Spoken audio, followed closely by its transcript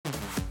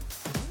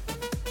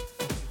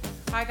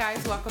Hi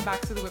guys, welcome back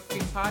to the Whipped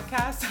Cream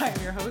Podcast. I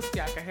am your host,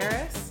 Bianca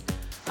Harris.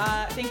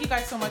 Thank you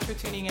guys so much for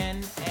tuning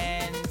in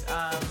and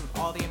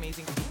all the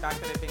amazing feedback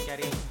that I've been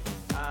getting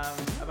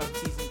about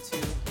season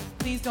 2.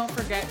 Please don't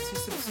forget to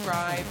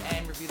subscribe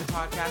and review the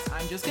podcast.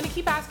 I'm just going to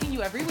keep asking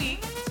you every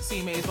week, so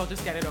you may as well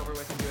just get it over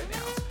with and do it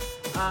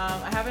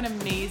now. I have an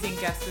amazing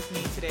guest with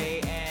me today,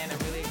 and I'm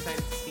really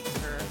excited to speak to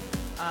her.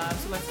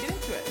 So let's get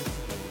into it.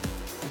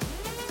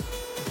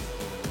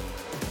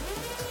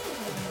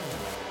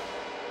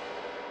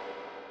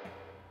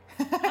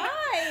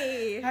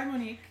 Hi,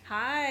 Monique.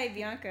 Hi,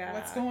 Bianca.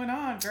 What's going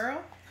on,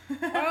 girl?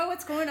 Oh,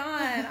 what's going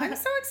on? I'm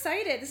so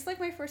excited. This is like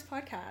my first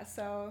podcast,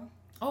 so.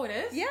 Oh, it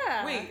is?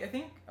 Yeah. Wait,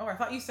 I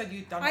thought you said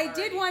you'd done one I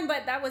already. did one,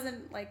 but that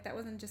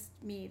wasn't just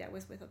me. That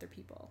was with other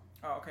people.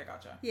 Oh, okay,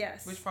 gotcha.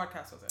 Yes. Which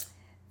podcast was it?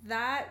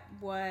 That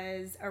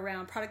was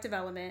around product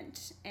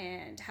development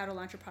and how to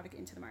launch your product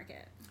into the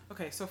market.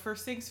 Okay, so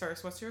first things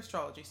first, what's your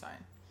astrology sign?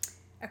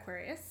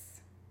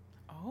 Aquarius.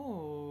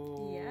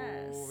 Oh.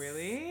 Yes.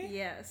 Really?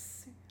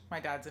 Yes. My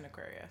dad's an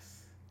Aquarius.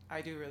 I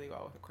do really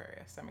well with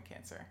Aquarius. I'm a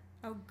Cancer.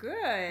 Oh, good.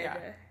 Yeah.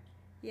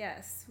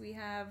 Yes, we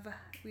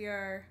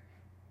are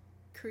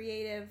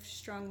creative,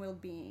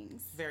 strong-willed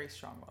beings. Very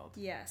strong-willed.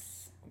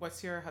 Yes.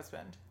 What's your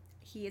husband?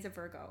 He is a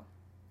Virgo.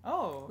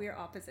 Oh. We are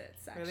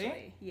opposites, actually.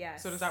 Really?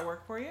 Yes. So does that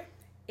work for you?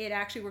 It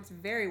actually works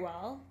very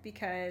well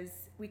because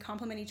we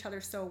complement each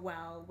other so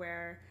well,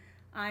 where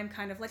I'm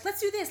kind of like, let's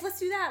do this, let's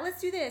do that,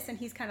 let's do this. And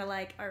he's kind of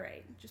like, all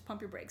right, just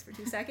pump your brakes for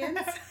 2 seconds.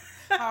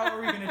 How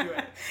are we going to do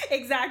it?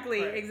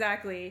 Exactly, Right.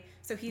 exactly.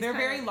 So They're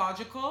very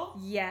logical.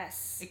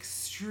 Yes.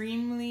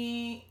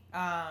 Extremely,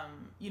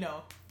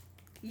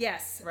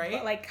 Yes. Right?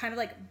 But like kind of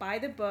like buy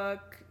the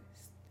book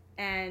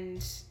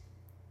and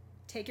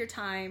take your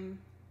time.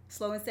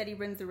 Slow and steady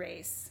wins the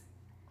race.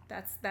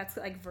 That's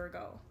like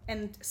Virgo.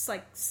 And it's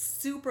like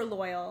super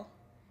loyal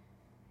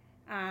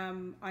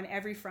on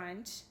every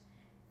front.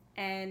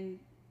 And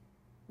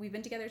we've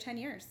been together 10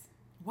 years.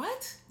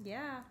 What?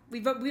 Yeah.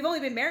 We've only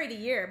been married a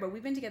year, but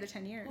we've been together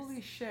 10 years. Holy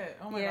shit.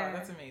 Oh my Yeah. God,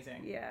 that's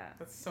amazing. Yeah.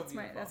 That's so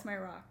beautiful. That's my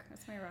rock.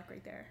 That's my rock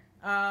right there.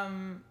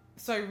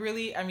 So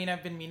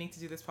I've been meaning to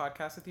do this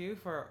podcast with you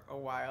for a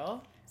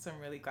while. So I'm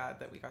really glad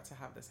that we got to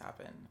have this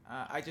happen.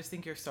 I just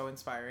think you're so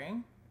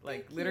inspiring.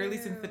 Like Thank literally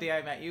you. since the day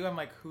I met you, I'm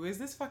like, who is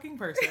this fucking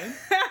person?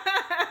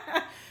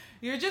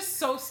 You're just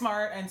so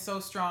smart and so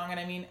strong. And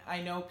I mean,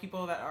 I know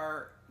people that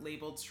are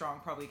labeled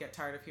strong probably get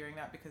tired of hearing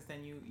that because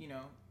then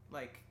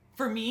like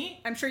for me,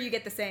 I'm sure you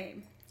get the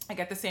same. I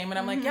get the same and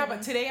I'm like, yeah,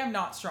 but today I'm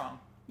not strong.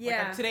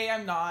 Yeah. Like, today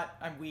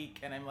I'm weak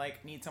and I'm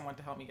like, need someone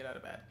to help me get out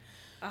of bed.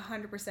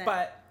 100%.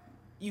 But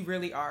you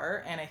really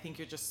are, and I think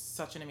you're just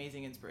such an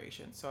amazing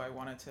inspiration. So I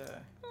wanted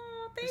to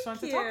Thank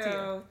wanted you. to talk to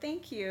you.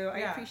 Thank you. I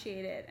Yeah.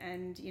 appreciate it.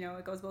 And,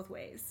 it goes both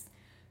ways.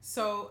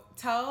 So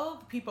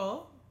tell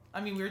people,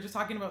 we were just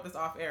talking about this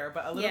off air,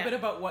 but a little Yeah. bit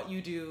about what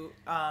you do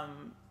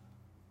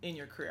in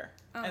your career.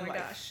 Oh and my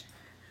life. gosh.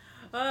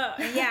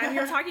 Yeah, and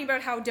you're talking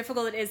about how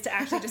difficult it is to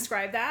actually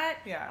describe that.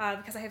 Yeah.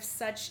 Because I have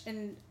such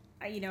and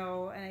I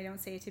don't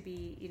say it to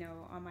be,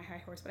 on my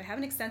high horse, but I have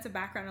an extensive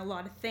background in a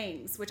lot of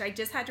things, which I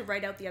just had to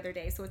write out the other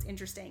day, so it's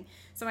interesting.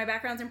 So my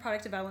background's in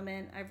product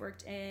development. I've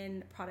worked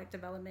in product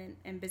development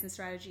and business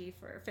strategy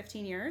for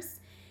 15 years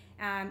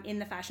in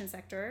the fashion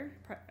sector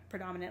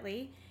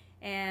predominantly,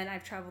 and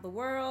I've traveled the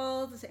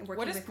world. And working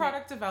What does with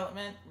product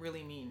development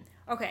really mean?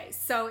 Okay,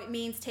 so it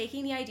means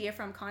taking the idea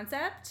from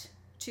concept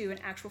to an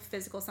actual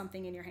physical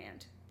something in your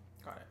hand.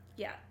 Got it.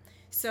 Yeah.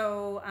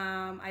 So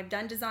I've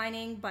done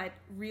designing, but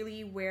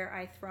really where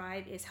I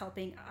thrive is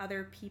helping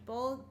other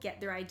people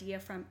get their idea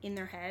from in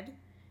their head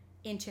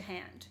into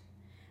hand.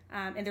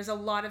 And there's a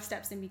lot of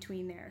steps in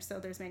between there. So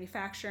there's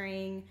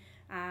manufacturing,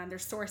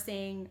 there's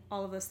sourcing,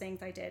 all of those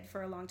things I did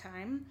for a long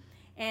time.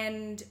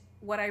 And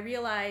what I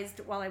realized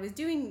while I was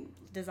doing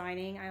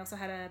designing, I also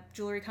had a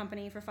jewelry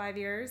company for 5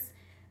 years,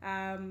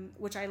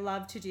 which I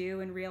loved to do,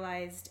 and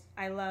realized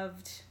I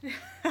loved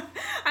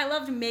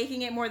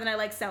making it more than I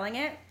liked selling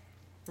it.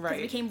 Right.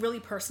 It became really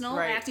personal.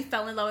 Right. I actually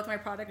fell in love with my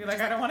product. You're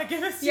like, I don't want to give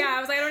this to you. Yeah, I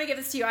was like, I don't want to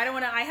give this to you.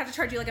 I have to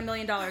charge you like $1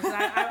 million.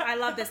 I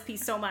love this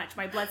piece so much.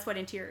 My blood, sweat,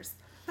 and tears.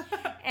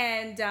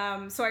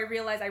 And so I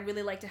realized I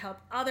really like to help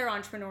other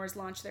entrepreneurs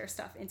launch their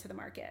stuff into the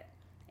market.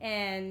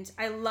 And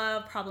I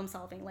love problem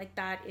solving. Like,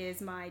 that is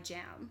my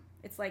jam.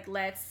 It's like,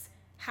 let's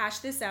hash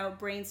this out,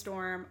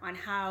 brainstorm on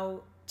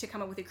how to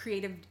come up with a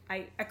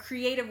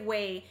creative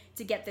way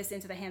to get this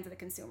into the hands of the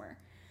consumer.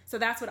 So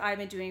that's what I've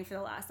been doing for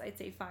the last, I'd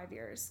say, 5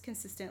 years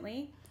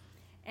consistently.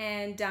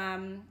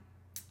 And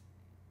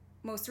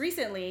most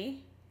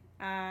recently,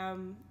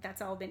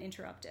 that's all been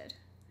interrupted.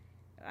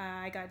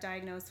 I got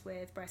diagnosed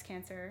with breast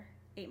cancer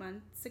 8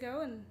 months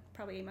ago, and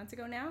probably 8 months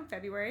ago now,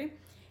 February.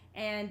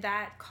 And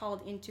that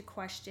called into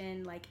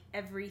question like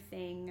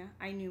everything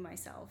I knew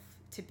myself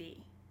to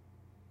be.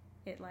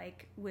 It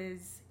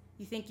was,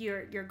 you think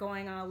you're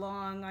going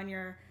along on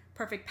your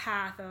perfect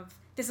path of,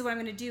 this is what I'm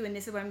going to do, and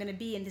this is what I'm going to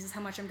be, and this is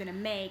how much I'm going to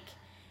make,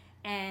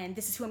 and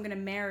this is who I'm going to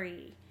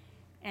marry,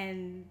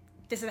 and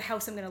this is the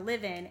house I'm going to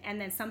live in. And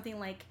then something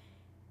like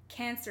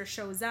cancer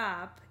shows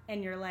up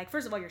and you're like,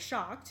 first of all, you're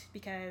shocked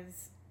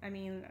because, I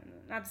mean,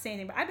 not to say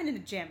anything, but I've been in the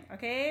gym,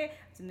 okay?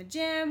 I was in the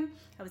gym,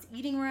 I was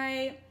eating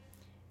right,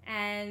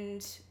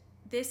 and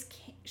this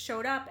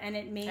showed up and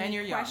it made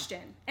me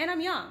question. Young. And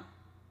I'm young.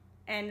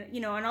 And,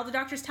 you know, and all the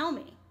doctors tell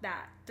me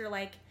that. They're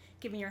like,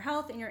 given your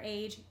health and your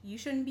age, you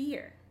shouldn't be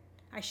here.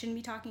 I shouldn't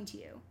be talking to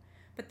you.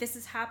 But this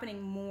is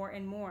happening more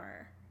and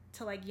more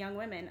to like young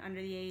women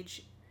under the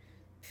age,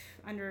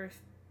 under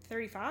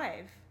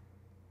 35.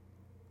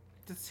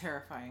 That's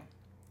terrifying.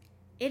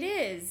 It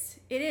is.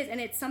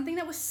 And it's something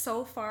that was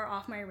so far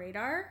off my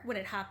radar when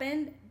it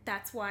happened.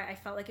 That's why I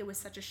felt like it was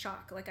such a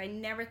shock. Like I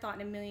never thought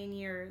in a million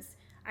years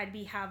I'd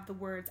have the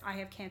words, I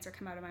have cancer,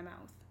 come out of my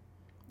mouth.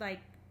 Like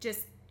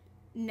just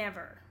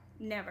never.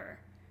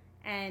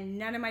 And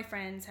none of my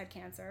friends had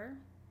cancer.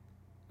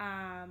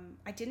 I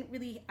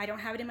don't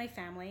have it in my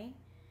family.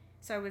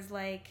 So I was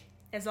like,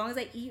 as long as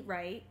I eat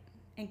right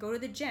and go to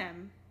the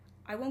gym,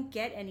 I won't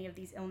get any of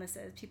these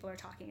illnesses people are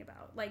talking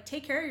about. Like,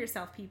 take care of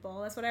yourself,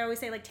 people. That's what I always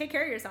say. Like, take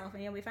care of yourself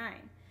and you'll be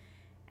fine.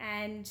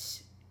 And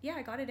yeah,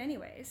 I got it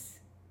anyways.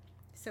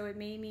 So it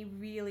made me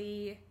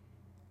really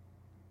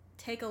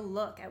take a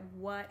look at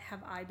what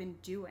have I been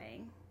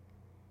doing,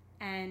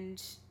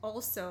 and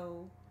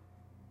also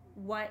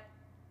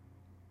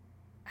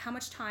how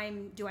much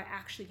time do I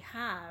actually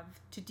have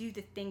to do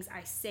the things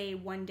I say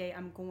one day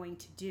I'm going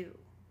to do?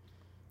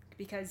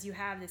 Because you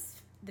have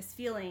this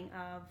feeling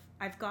of,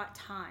 I've got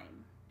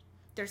time.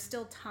 There's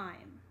still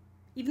time.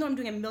 Even though I'm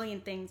doing a million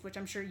things, which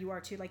I'm sure you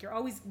are too, like you're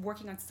always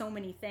working on so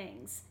many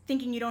things,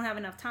 thinking you don't have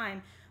enough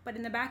time, but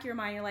in the back of your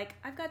mind, you're like,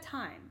 I've got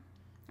time.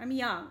 I'm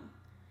young.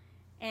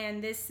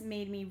 And this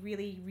made me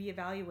really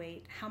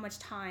reevaluate how much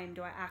time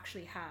do I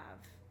actually have?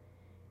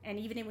 And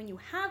even when you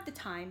have the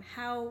time,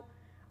 how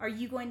are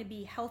you going to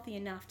be healthy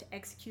enough to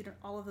execute on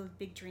all of those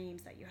big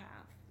dreams that you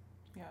have?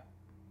 Yeah.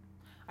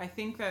 I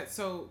think that,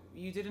 so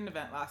you did an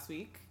event last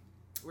week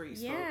where you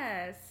spoke.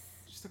 Yes.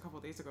 Just a couple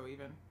of days ago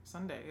even.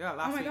 Sunday. Yeah,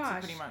 last week, gosh.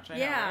 So pretty much. I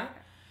know, right?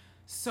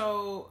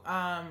 So,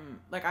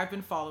 like I've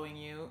been following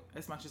you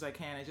as much as I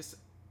can. I just,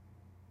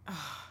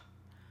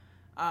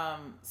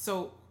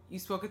 so you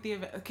spoke at the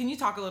event. Can you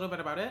talk a little bit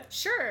about it?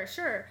 Sure.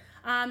 So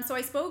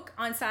I spoke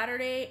on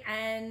Saturday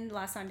and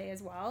last Sunday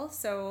as well.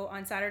 So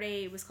on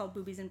Saturday, it was called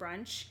Boobies and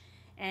Brunch.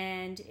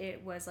 And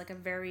it was like a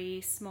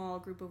very small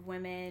group of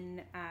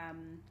women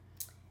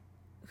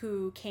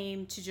who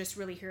came to just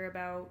really hear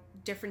about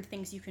different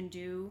things you can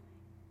do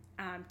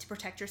to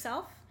protect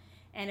yourself.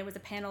 And it was a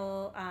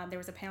panel, there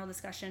was a panel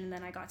discussion, and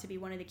then I got to be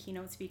one of the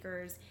keynote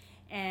speakers.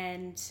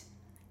 And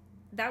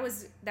that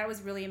was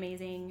really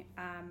amazing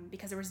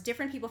because there was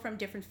different people from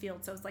different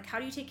fields. So it's like, how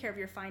do you take care of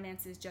your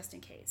finances just in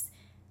case?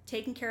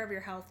 Taking care of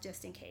your health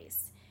just in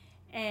case.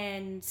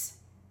 And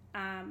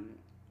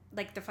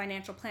like the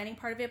financial planning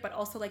part of it, but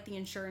also like the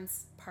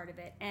insurance part of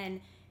it.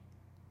 And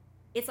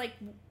it's like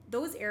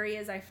those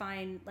areas I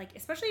find, like,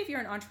 especially if you're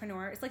an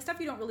entrepreneur, it's like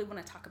stuff you don't really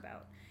want to talk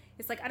about.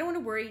 It's like, I don't want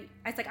to worry.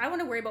 It's like, I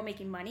want to worry about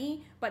making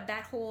money, but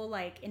that whole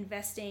like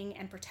investing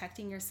and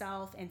protecting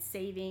yourself and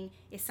saving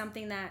is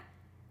something that,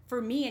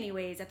 for me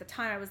anyways, at the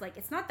time I was like,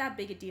 it's not that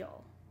big a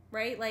deal,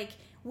 right? Like,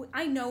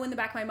 I know in the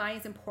back of my mind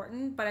it's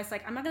important, but it's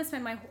like, I'm not going to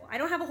spend I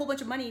don't have a whole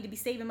bunch of money to be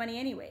saving money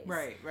anyways.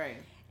 Right.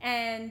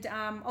 And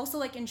also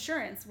like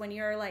insurance, when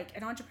you're like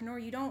an entrepreneur,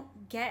 you don't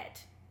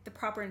get the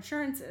proper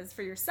insurances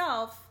for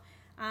yourself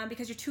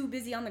because you're too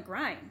busy on the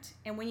grind.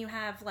 And when you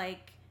have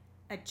like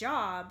a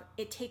job,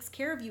 it takes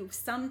care of you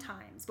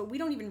sometimes, but we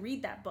don't even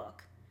read that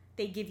book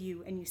they give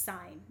you and you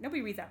sign.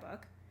 Nobody reads that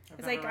book.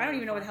 It's like, I don't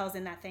even know what the hell's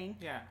in that thing.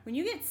 Yeah. When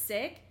you get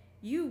sick,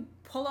 you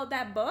pull out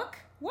that book.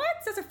 What?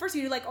 That's the first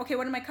thing you're like, okay,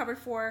 what am I covered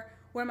for?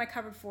 What am I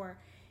covered for?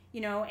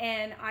 You know,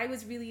 and I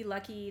was really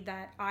lucky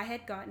that I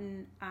had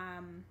gotten,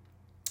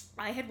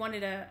 I had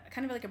wanted a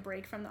kind of like a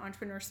break from the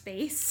entrepreneur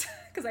space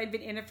because I'd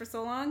been in it for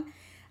so long.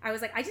 I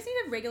was like, I just need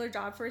a regular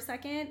job for a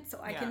second so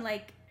I can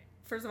like,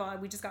 first of all,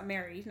 we just got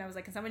married and I was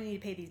like, somebody need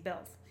to pay these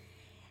bills.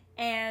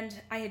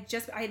 And I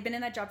had been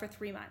in that job for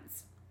 3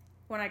 months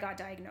when I got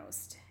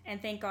diagnosed.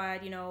 And thank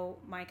God, you know,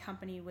 my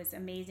company was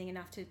amazing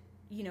enough to,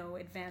 you know,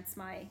 advance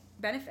my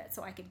benefits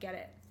so I could get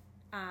it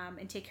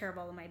and take care of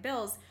all of my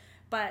bills.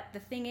 But the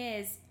thing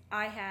is,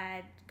 I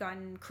had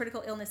gotten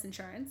critical illness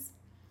insurance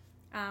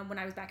when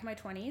I was back in my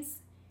 20s,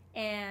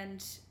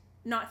 and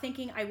not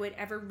thinking I would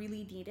ever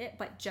really need it,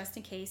 but just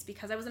in case,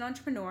 because I was an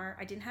entrepreneur,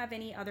 I didn't have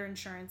any other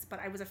insurance, but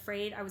I was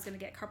afraid I was going to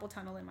get carpal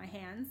tunnel in my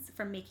hands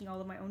from making all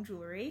of my own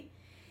jewelry.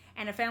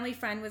 And a family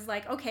friend was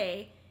like,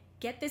 okay,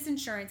 get this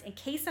insurance in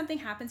case something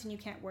happens and you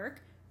can't work,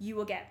 you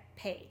will get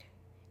paid.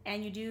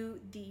 And you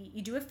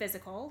do a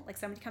physical, like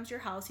somebody comes to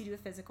your house, you do a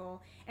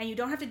physical, and you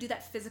don't have to do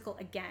that physical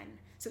again.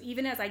 So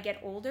even as I get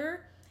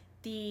older,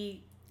 the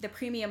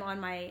premium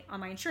on my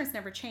insurance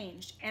never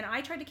changed. And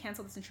I tried to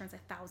cancel this insurance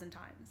 1,000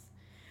 times.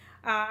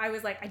 I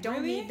was like, I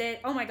don't need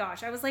that. Oh my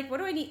gosh. I was like, what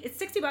do I need? It's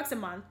 $60 a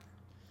month.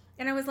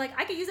 And I was like,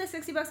 I could use that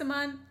 $60 a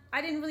month.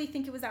 I didn't really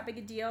think it was that big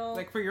a deal.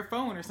 Like for your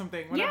phone or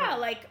something. Whatever. Yeah,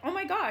 like, oh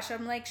my gosh,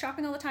 I'm like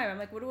shopping all the time. I'm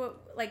like,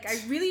 I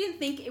really didn't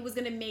think it was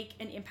going to make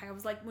an impact. I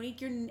was like,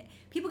 Monique,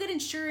 people get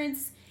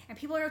insurance and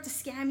people are out to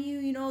scam you,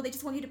 you know, they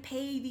just want you to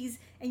pay these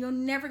and you're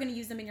never going to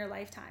use them in your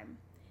lifetime.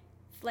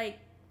 Like,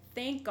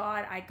 thank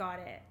God I got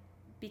it,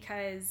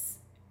 because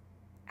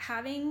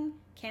having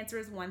cancer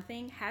is one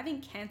thing.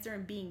 Having cancer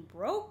and being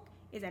broke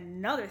is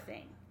another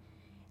thing.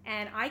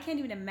 And I can't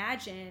even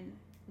imagine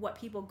what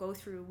people go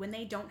through when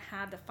they don't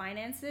have the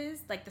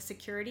finances, like the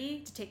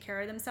security to take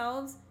care of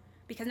themselves,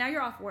 because now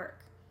you're off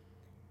work.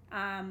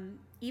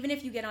 Even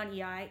if you get on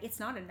EI, it's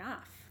not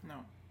enough. No.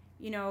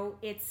 You know,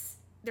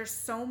 there's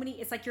so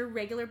many, it's like your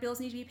regular bills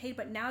need to be paid,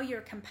 but now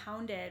you're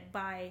compounded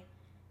by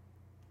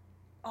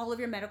all of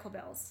your medical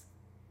bills.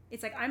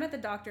 It's like, I'm at the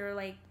doctor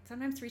like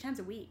sometimes 3 times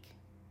a week.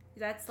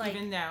 That's like...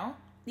 Even now?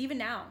 Even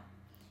now.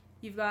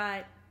 You've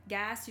got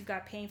gas, you've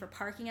got paying for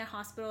parking at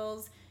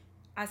hospitals.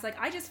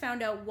 I just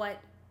found out what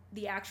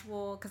the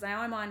actual, because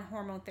now I'm on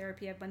hormone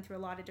therapy. I've been through a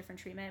lot of different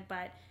treatment,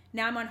 but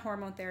now I'm on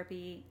hormone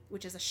therapy,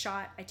 which is a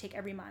shot I take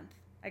every month.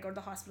 I go to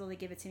the hospital, they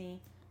give it to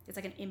me. It's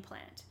like an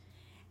implant.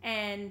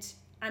 And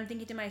I'm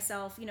thinking to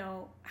myself, you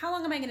know, how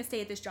long am I going to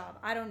stay at this job?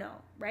 I don't know,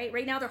 right?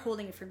 Right now they're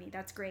holding it for me.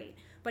 That's great.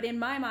 But in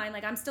my mind,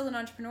 like, I'm still an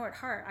entrepreneur at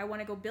heart. I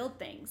want to go build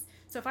things.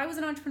 So if I was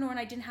an entrepreneur and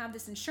I didn't have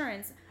this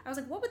insurance, I was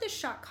like, what would this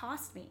shot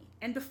cost me?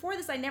 And before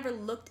this, I never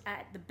looked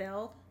at the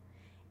bill.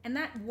 And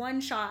that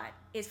one shot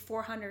is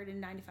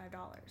 $495.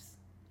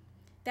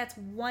 That's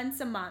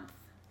once a month,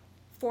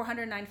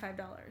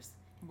 $495.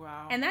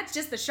 Wow. And that's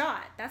just the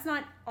shot. That's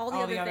not all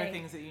the other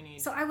things that you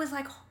need. So I was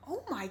like,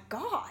 oh my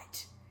God,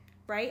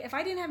 right? If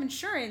I didn't have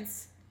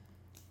insurance,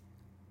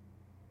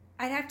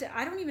 I'd have to,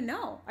 I don't even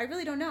know. I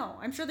really don't know.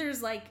 I'm sure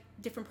there's like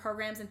different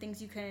programs and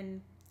things you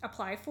can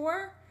apply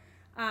for.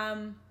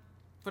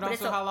 But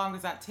also, how long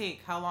does that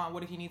take? How long?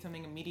 What if you need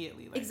something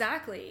immediately? Like,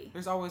 exactly.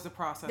 There's always a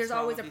process. There's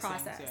always a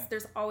process. Things, yeah.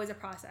 There's always a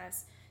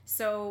process.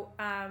 So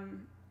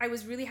I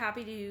was really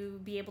happy to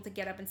be able to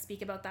get up and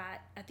speak about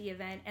that at the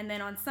event. And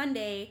then on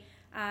Sunday,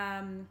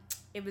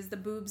 it was the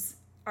Boobs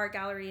Art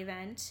Gallery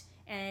event.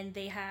 And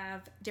they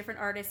have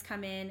different artists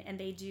come in and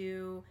they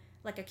do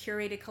like a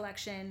curated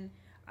collection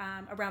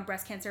around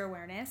breast cancer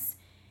awareness.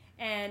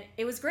 And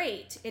it was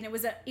great. And it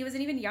was an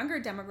even younger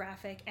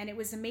demographic. And it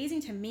was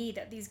amazing to me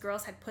that these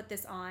girls had put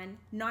this on,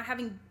 not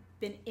having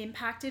been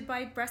impacted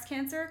by breast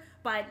cancer,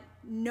 but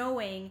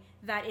knowing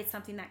that it's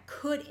something that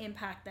could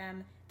impact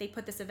them. They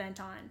put this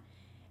event on.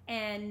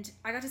 And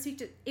I got to speak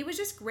to, it was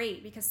just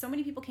great because so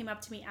many people came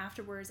up to me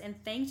afterwards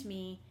and thanked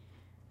me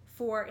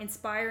for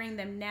inspiring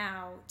them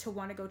now to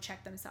want to go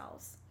check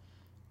themselves.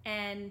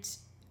 And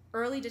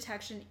early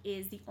detection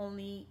is the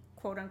only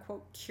quote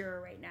unquote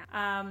cure right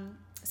now.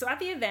 So at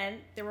the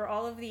event, there were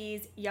all of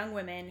these young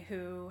women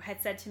who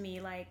had said to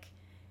me, like,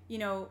 you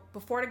know,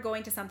 before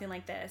going to something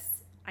like this,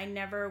 I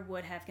never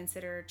would have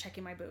considered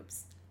checking my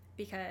boobs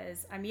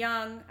because I'm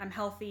young, I'm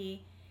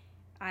healthy,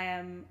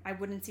 I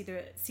wouldn't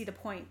see the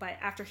point. But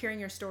after hearing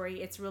your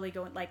story, it's really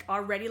going, like,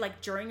 already,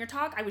 like, during your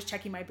talk, I was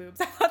checking my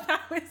boobs. I thought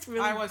that was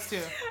really... I was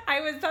too.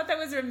 Thought that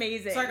was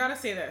amazing. So I gotta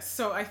say this.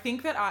 So I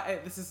think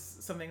that this is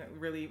something that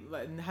really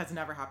has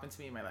never happened to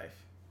me in my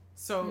life.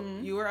 So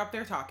you were up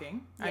there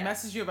talking. Yes. I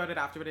messaged you about it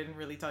after, but I didn't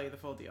really tell you the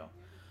full deal.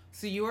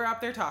 So you were up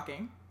there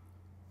talking.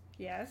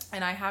 Yes.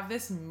 And I have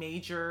this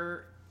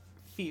major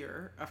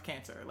fear of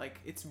cancer. Like,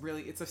 it's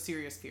a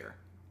serious fear.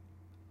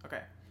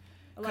 Okay.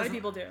 A lot of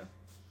people do.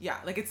 Yeah.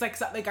 Like, it's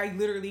like I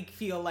literally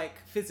feel like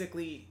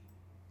physically,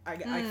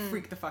 I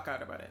freak the fuck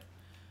out about it.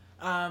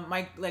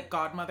 My, like,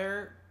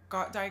 godmother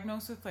got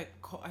diagnosed with, like,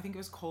 I think it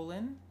was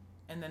colon.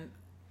 And then,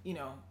 you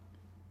know,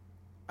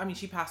 I mean,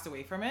 she passed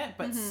away from it,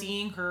 but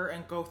seeing her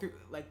and go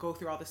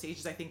through all the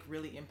stages, I think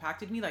really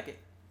impacted me. Like, it.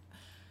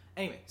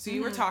 Anyway, so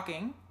you were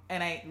talking,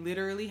 and I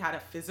literally had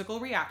a physical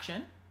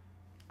reaction.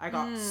 I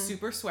got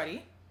super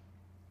sweaty.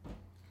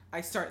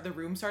 The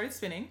room started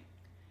spinning,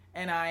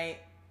 and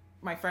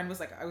my friend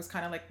was like, I was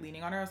kind of like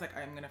leaning on her. I was like,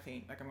 I'm gonna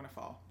faint, like I'm gonna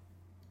fall.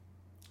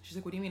 She's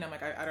like, what do you mean? I'm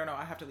like, I don't know,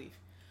 I have to leave.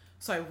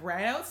 So I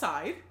ran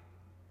outside,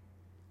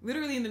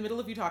 literally in the middle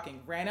of you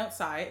talking, ran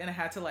outside, and I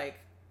had to like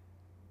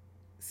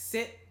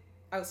sit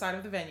outside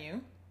of the venue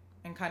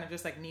and kind of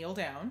just like kneel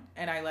down,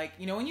 and I like,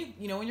 you know when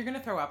you're gonna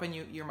throw up and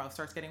your mouth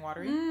starts getting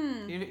watery.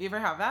 You ever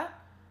have that?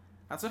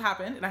 That's what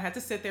happened. And I had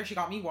to sit there. She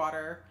got me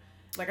water.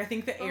 Like, I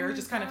think the air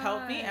just kind of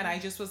helped me, and I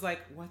just was like,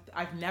 what?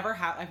 I've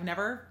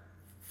never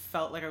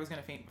felt like I was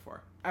gonna faint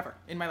before, ever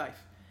in my life.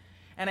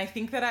 And I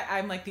think that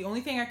I'm like, the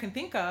only thing I can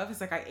think of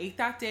is like, I ate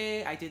that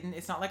day.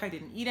 It's not like I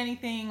didn't eat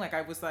anything. Like,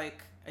 I was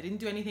like, I didn't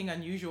do anything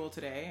unusual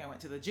today. I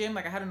went to the gym.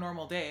 Like, I had a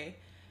normal day.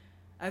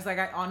 I was like,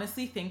 I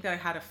honestly think that I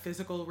had a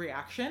physical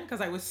reaction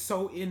because I was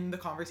so in the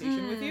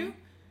conversation with you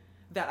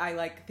that I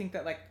like think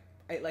that like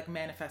it like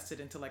manifested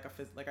into like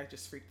I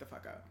just freaked the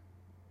fuck out.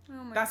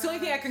 Oh my That's gosh. The only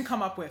thing I can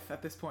come up with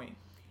at this point.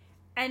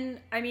 And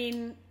I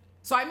mean,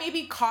 so I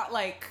maybe caught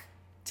like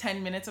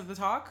 10 minutes of the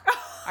talk.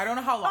 I don't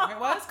know how long it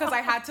was because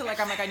I had to like,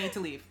 I'm like, I need to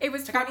leave. It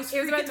was, it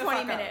was about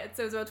 20 minutes.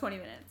 It was about 20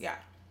 minutes. Yeah.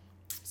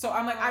 So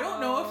I'm like, I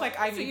don't know if like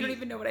I. So maybe, you don't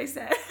even know what I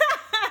said.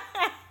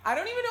 I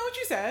don't even know what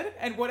you said,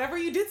 and whatever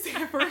you did say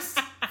at first,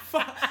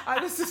 I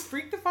was just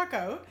freaked the fuck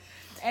out,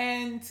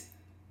 and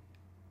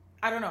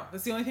I don't know.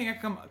 That's the only thing I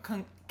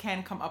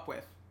can come up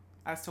with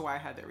as to why I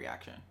had that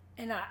reaction.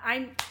 And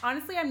I'm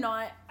honestly, I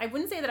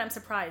wouldn't say that I'm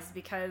surprised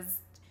because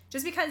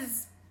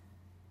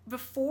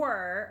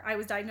before I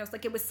was diagnosed,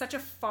 like it was so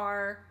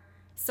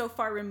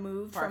far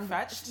removed from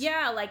far-fetched.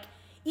 Yeah, like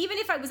even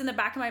if I was in the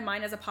back of my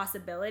mind as a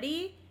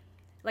possibility,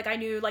 like I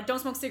knew like don't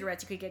smoke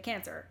cigarettes, you could get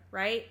cancer,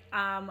 right?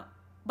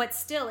 But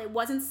still, it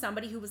wasn't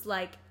somebody who was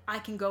like, I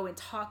can go and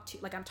talk to,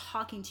 like I'm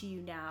talking to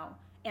you now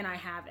and I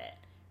have it,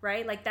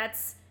 right? Like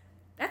that's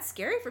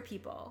scary for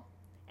people.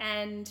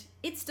 And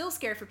it's still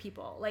scary for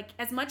people. Like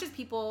as much as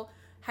people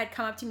had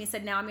come up to me and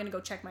said, now I'm going to go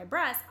check my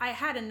breast, I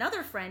had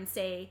another friend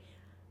say,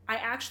 I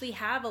actually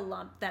have a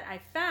lump that I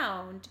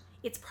found.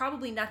 It's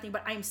probably nothing,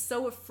 but I'm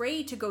so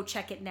afraid to go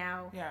check it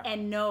now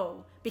and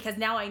know, because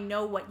now I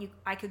know what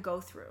I could go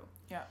through.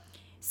 Yeah.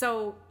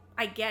 So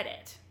I get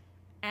it.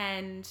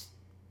 And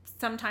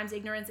sometimes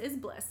ignorance is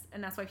bliss,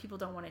 and that's why people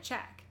don't want to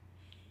check.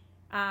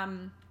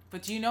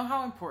 But do you know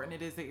how important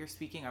it is that you're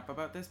speaking up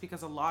about this?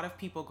 Because a lot of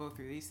people go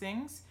through these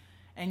things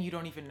and you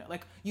don't even know.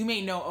 Like, you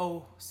may know,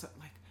 oh, so,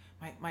 like,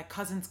 my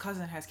cousin's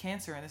cousin has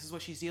cancer and this is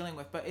what she's dealing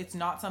with, but it's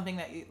not something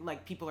that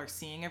like people are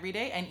seeing every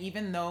day. And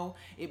even though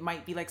it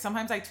might be like,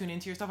 sometimes I tune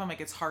into your stuff, I'm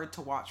like, it's hard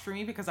to watch for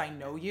me because I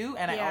know you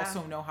and I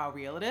also know how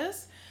real it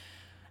is.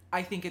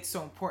 I think it's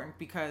so important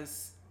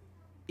because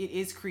it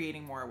is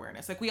creating more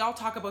awareness. Like we all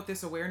talk about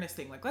this awareness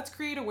thing, like let's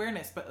create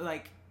awareness, but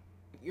like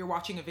you're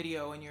watching a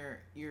video and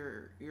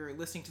you're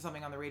listening to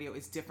something on the radio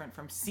is different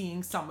from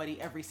seeing somebody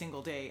every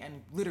single day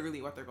and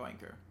literally what they're going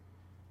through.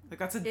 Like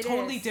that's a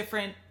totally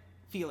different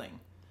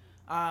feeling.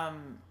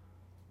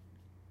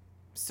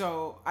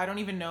 So I don't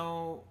even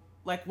know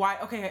like why.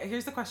 Okay,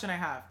 here's the question I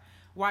have.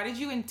 Why did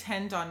you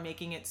intend on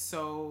making it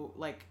so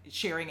like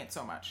sharing it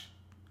so much?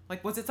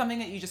 Like, was it something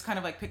that you just kind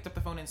of like picked up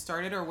the phone and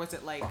started, or was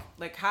it like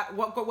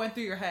what went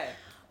through your head?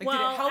 Like, well,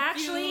 did it help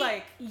actually, you?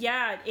 Like,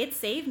 yeah, it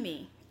saved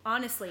me.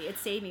 Honestly, it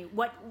saved me.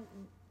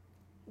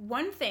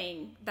 One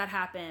thing that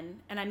happened,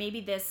 and I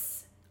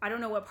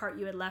don't know what part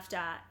you had left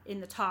at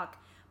in the talk,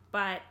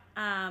 but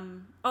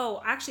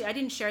actually, I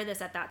didn't share this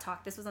at that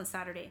talk. This was on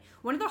Saturday.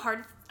 One of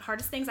the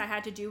hardest things I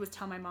had to do was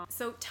tell my mom.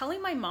 So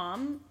telling my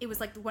mom, it was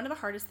like one of the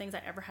hardest things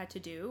I ever had to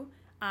do,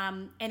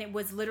 and it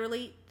was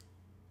literally.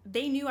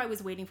 They knew I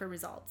was waiting for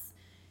results.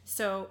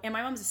 So, and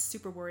my mom's a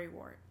super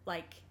worrywart.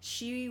 Like,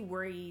 she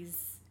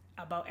worries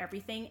about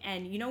everything.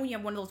 And you know when you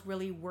have one of those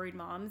really worried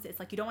moms, it's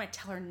like you don't want to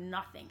tell her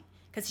nothing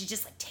because she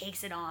just like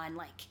takes it on,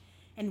 like,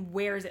 and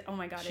wears it. Oh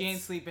my God. She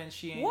ain't sleeping.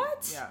 She ain't.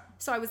 What? Yeah.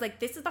 So I was like,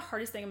 this is the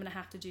hardest thing I'm going to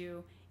have to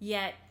do.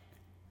 Yet,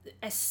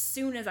 as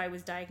soon as I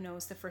was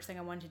diagnosed, the first thing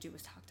I wanted to do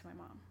was talk to my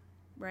mom.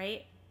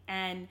 Right?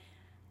 And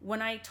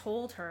when I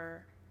told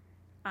her,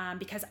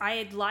 because I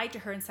had lied to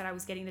her and said I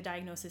was getting the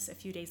diagnosis a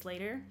few days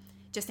later,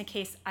 just in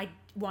case I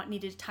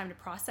needed time to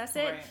process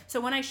it. Right.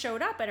 So when I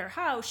showed up at her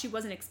house, she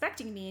wasn't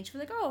expecting me, and she was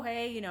like, "Oh,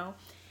 hey, you know,"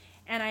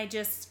 and I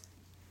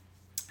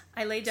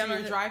laid down. So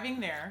you're driving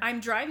there.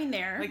 I'm driving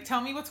there. Like, tell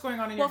me what's going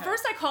on in your head. Well,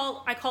 first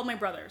I called my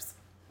brothers,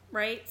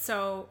 right?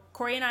 So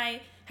Corey and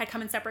I had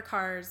come in separate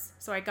cars,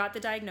 so I got the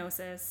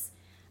diagnosis,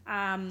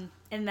 and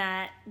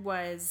that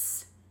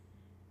was.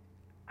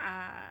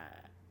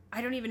 I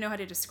don't even know how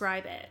to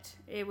describe it.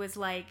 It was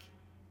like,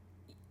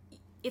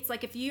 it's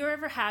like if you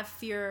ever have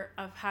fear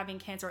of having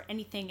cancer or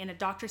anything and a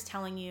doctor's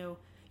telling you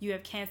you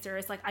have cancer,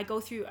 it's like I go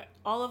through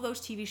all of those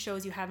TV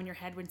shows you have in your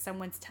head when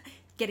someone's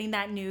getting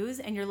that news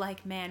and you're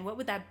like, man, what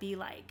would that be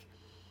like?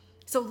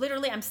 So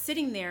literally I'm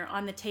sitting there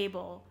on the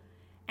table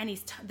and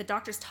the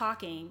doctor's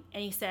talking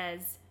and he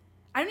says,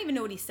 I don't even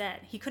know what he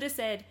said. He could have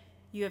said,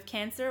 you have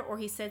cancer, or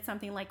he said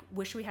something like,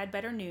 wish we had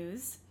better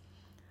news.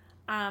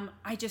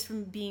 I just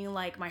from being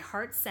like, my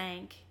heart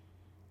sank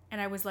and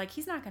I was like,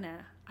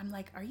 I'm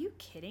like, are you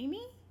kidding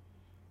me?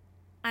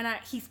 And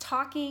he's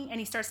talking and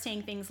he starts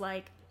saying things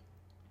like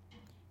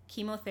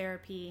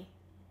chemotherapy,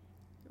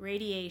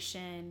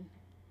 radiation,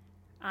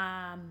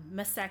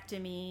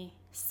 mastectomy,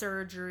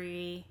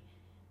 surgery,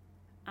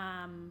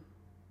 not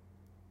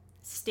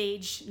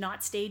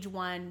stage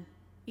 1,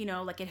 you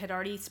know, like it had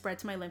already spread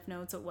to my lymph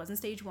nodes, so it wasn't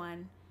stage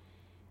 1.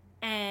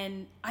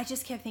 And I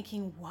just kept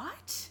thinking,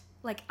 what?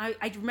 Like,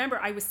 I remember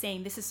I was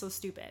saying, this is so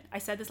stupid. I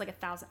said this like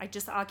 1,000.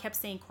 I kept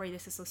saying, Corey,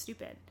 this is so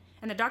stupid.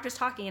 And the doctor's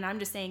talking and I'm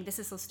just saying, this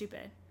is so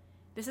stupid.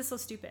 This is so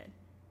stupid.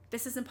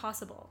 This is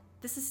impossible.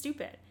 This is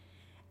stupid.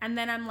 And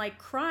then I'm like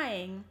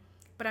crying,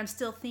 but I'm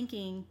still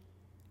thinking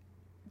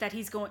that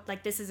he's going,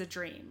 like, this is a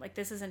dream. Like,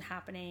 this isn't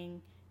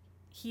happening.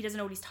 He doesn't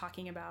know what he's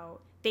talking about.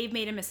 They've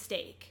made a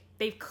mistake.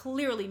 They've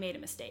clearly made a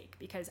mistake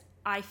because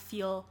I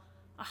feel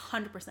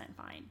 100%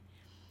 fine.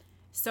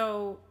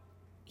 So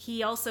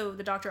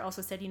the doctor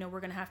also said, you know, we're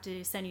going to have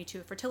to send you to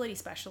a fertility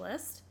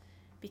specialist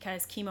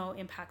because chemo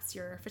impacts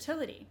your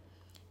fertility.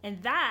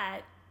 And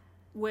that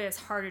was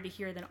harder to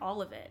hear than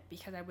all of it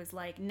because I was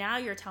like, now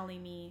you're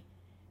telling me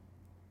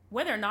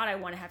whether or not I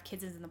want to have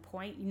kids isn't the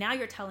point. Now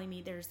you're telling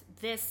me there's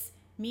this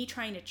me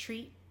trying to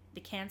treat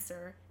the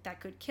cancer that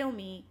could kill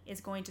me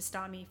is going to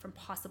stop me from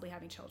possibly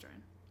having children.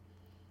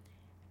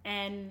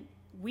 And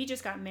we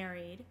just got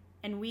married,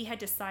 and we had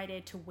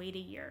decided to wait a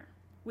year.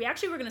 We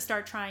actually were going to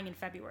start trying in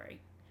February.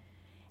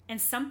 And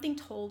something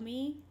told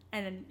me,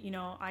 and you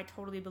know, I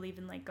totally believe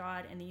in like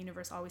God and the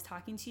universe always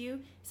talking to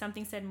you.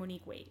 Something said,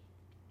 Monique, wait.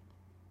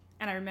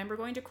 And I remember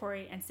going to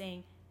Corey and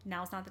saying,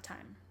 now's not the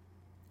time.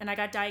 And I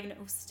got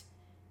diagnosed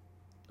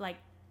like,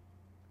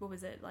 what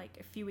was it? Like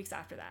a few weeks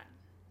after that.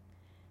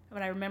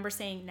 But I remember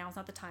saying, now's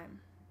not the time.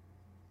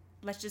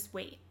 Let's just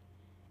wait.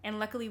 And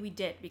luckily we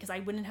did, because I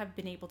wouldn't have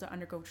been able to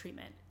undergo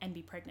treatment and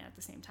be pregnant at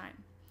the same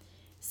time.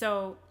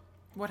 So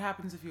what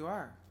happens if you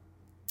are?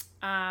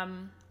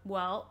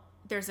 Well,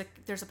 there's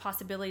a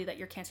possibility that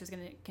your cancer is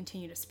going to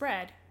continue to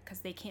spread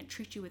because they can't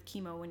treat you with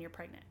chemo when you're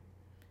pregnant.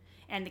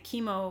 And the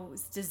chemo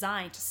is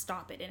designed to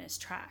stop it in its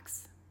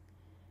tracks,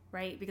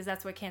 right? Because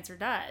that's what cancer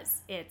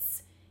does.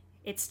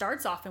 It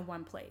starts off in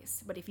one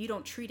place, but if you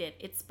don't treat it,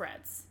 it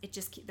spreads.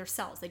 Their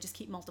cells, they just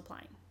keep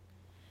multiplying.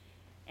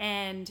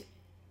 And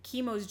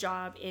chemo's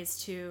job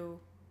is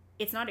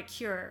it's not a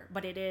cure,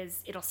 but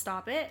it'll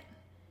stop it,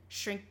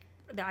 shrink.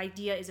 The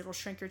idea is it'll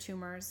shrink your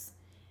tumors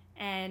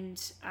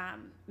and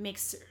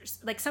makes,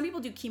 like some people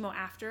do chemo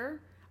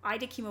after. I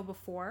did chemo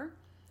before.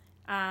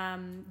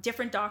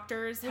 Different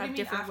doctors have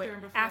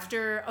different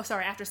after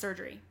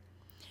surgery.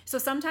 So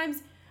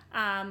sometimes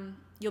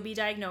you'll be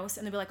diagnosed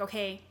and they'll be like,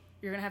 okay,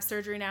 you're gonna have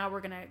surgery now.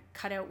 We're gonna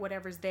cut out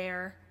whatever's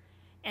there,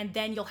 and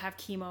then you'll have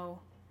chemo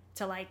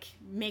to like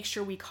make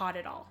sure we caught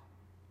it all.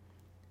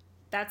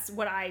 That's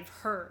what I've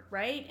heard,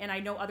 right? And I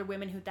know other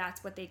women who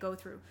that's what they go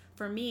through.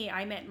 For me,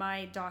 I met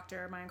my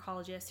doctor, my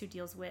oncologist who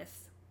deals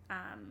with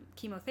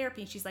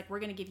chemotherapy, and she's like, we're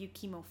gonna give you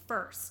chemo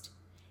first,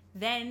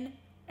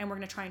 and we're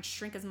going to try and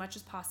shrink as much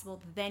as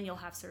possible, then you'll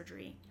have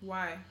surgery.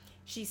 Why?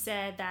 She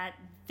said that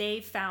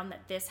they found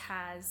that this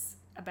has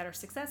a better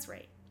success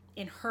rate,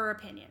 in her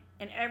opinion.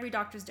 And every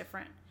doctor's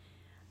different.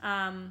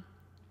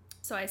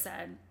 So I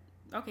said,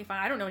 okay, fine.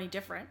 I don't know any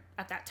different.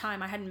 At that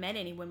time, I hadn't met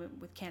any women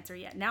with cancer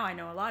yet. Now I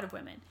know a lot of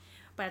women.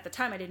 But at the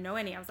time, I didn't know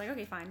any. I was like,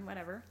 okay, fine,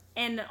 whatever.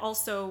 And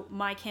also,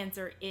 my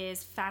cancer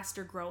is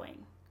faster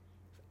growing.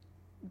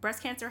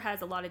 Breast cancer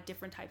has a lot of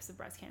different types of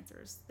breast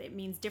cancers. It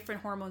means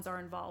different hormones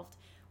are involved.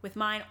 With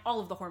mine,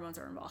 all of the hormones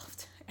are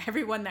involved,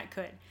 every one that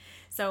could.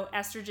 So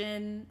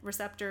estrogen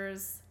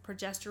receptors,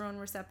 progesterone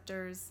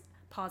receptors,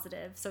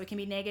 positive. So it can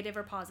be negative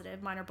or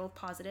positive. Mine are both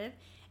positive.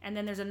 And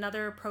then there's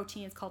another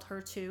protein, it's called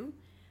HER2,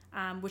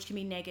 which can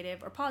be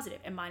negative or positive.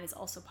 And mine is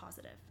also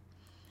positive.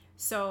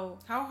 So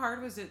how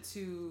hard was it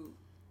to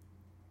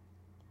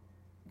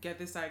get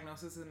this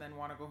diagnosis and then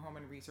want to go home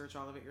and research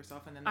all of it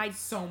yourself, and then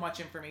so much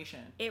information?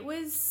 It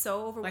was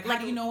so overwhelming. Like,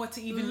 how do you know what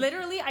to even...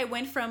 Literally, I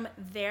went from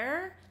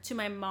there to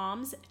my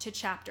mom's to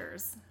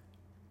Chapters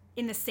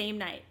in the same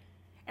night.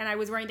 And I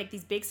was wearing like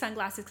these big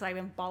sunglasses because I've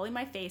been bawling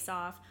my face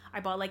off. I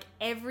bought like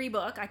every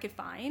book I could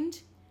find.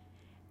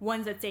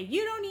 Ones that say,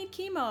 you don't need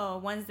chemo.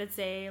 Ones that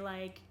say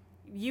like,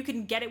 you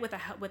can get it with a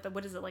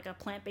what is it, like a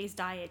plant-based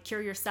diet,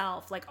 cure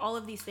yourself, like all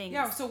of these things.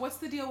 Yeah, so what's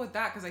the deal with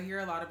that? Because I hear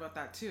a lot about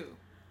that too.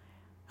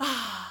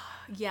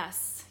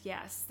 Yes.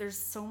 There's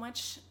so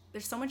much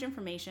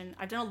information.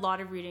 I've done a lot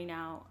of reading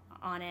now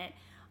on it.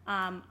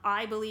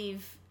 I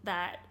believe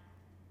that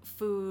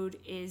food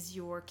is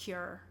your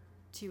cure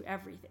to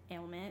every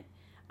ailment.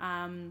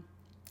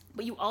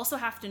 But you also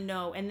have to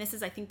know, and this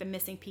is, I think, the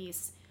missing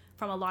piece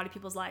from a lot of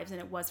people's lives, and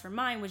it was for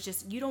mine, was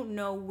just you don't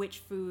know which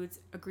foods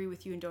agree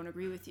with you and don't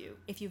agree with you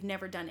if you've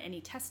never done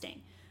any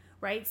testing,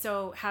 right?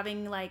 So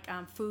having like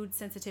food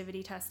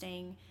sensitivity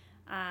testing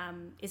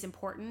is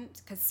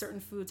important because certain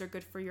foods are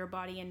good for your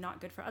body and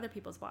not good for other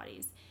people's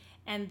bodies.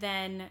 And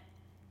then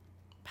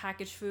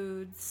packaged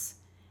foods,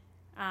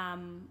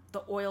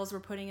 the oils we're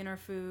putting in our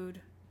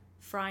food,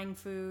 frying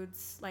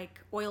foods,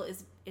 like oil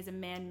is a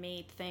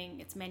man-made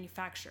thing. It's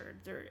manufactured.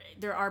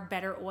 There are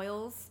better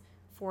oils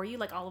for you,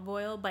 like olive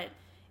oil, but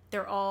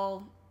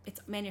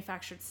it's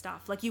manufactured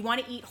stuff. Like you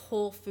want to eat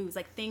whole foods,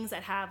 like things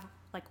that have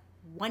like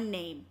one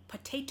name,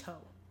 potato.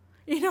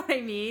 You know what I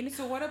mean?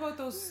 So what about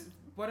those,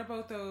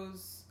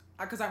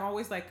 because I'm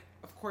always like,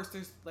 of course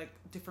there's like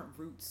different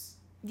routes.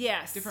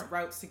 Yes. Different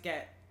routes to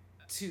get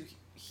to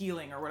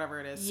healing or whatever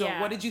it is. So Yeah.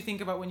 what did you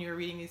think about when you were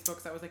reading these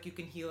books that was like, you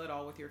can heal it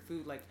all with your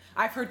food? Like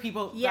I've heard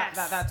people Yes.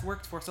 that's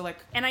worked for. So like,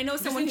 and I know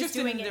just someone who's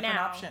interested in doing a it different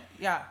now. option.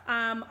 Yeah.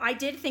 I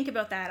did think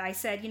about that. I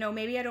said,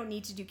 maybe I don't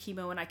need to do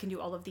chemo and I can do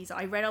all of these.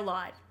 I read a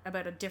lot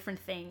about different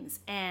things,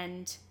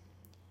 and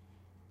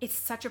it's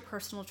such a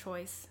personal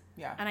choice.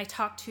 Yeah. And I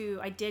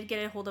did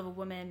get a hold of a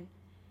woman,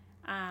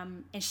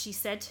 and she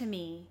said to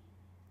me,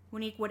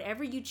 Monique,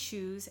 whatever you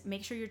choose,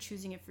 make sure you're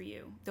choosing it for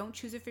you. Don't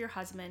choose it for your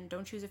husband.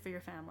 Don't choose it for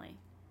your family.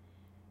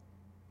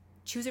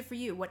 Choose it for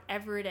you,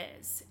 whatever it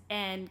is.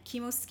 And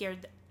chemo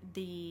scared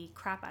the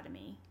crap out of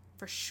me,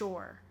 for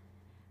sure.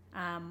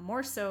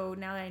 More so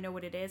now that I know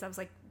what it is, I was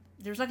like,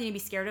 there's nothing to be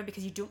scared of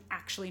because you don't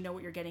actually know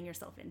what you're getting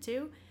yourself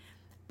into.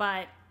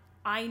 But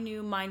I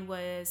knew mine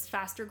was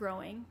faster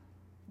growing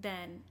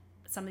than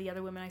some of the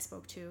other women I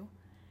spoke to.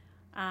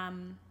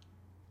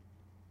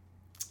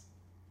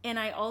 And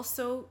I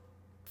also,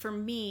 for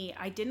me,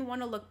 I didn't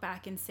want to look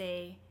back and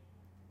say,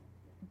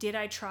 did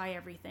I try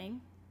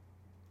everything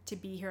to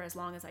be here as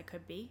long as I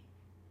could be?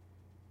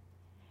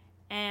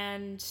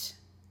 And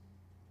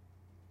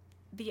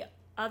the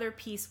other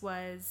piece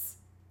was,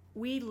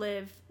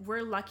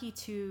 we're lucky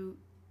to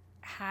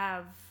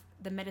have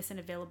the medicine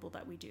available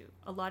that we do.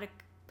 A lot of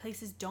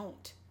places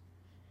don't.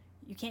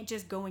 You can't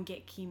just go and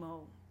get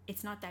chemo.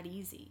 It's not that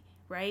easy,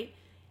 right?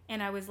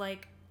 And I was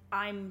like,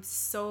 I'm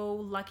so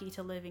lucky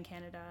to live in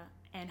Canada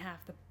and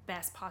have the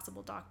best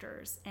possible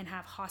doctors and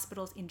have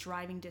hospitals in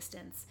driving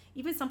distance.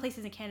 Even some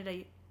places in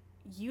Canada,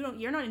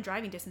 you're not in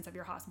driving distance of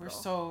your hospital.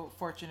 We're so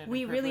fortunate.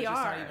 We really are.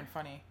 It's not even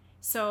funny.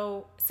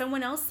 So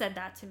someone else said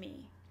that to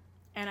me,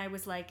 and I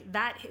was like,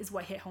 that is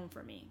what hit home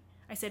for me.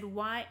 I said,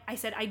 why? I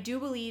said, I do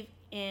believe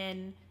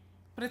in...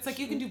 But it's like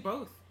you can do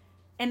both.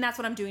 And that's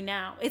what I'm doing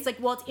now. It's like,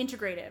 well, it's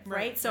integrative,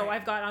 right? So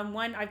right.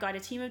 I've got a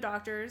team of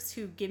doctors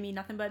who give me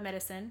nothing but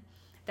medicine.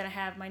 Then I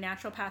have my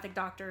naturopathic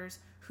doctors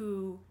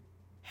who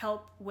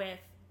help with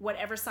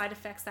whatever side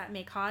effects that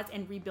may cause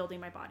and rebuilding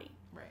my body.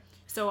 Right.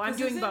 So I'm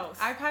doing both.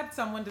 I've had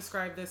someone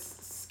describe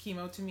this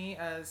chemo to me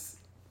as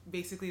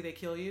basically they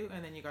kill you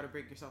and then you got to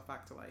bring yourself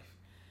back to life.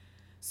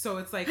 So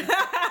it's like,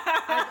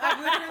 I've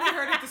literally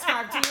heard it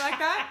described to me like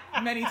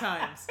that many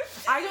times.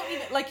 I don't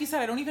even, like you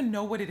said, I don't even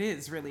know what it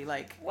is really.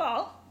 Like,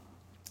 well,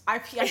 I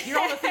hear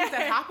all the things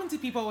that happen to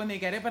people when they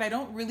get it, but I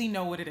don't really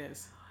know what it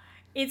is.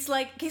 It's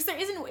like, because it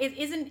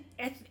isn't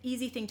an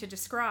easy thing to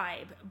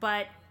describe,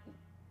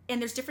 and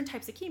there's different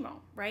types of chemo,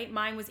 right?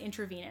 Mine was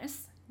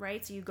intravenous,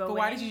 right? So you go But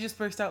why did you just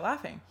burst out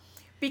laughing?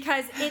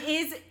 Because it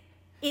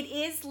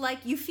is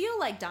like, you feel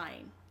like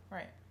dying.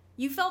 Right.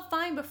 You felt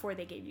fine before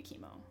they gave you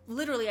chemo.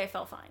 Literally, I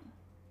felt fine.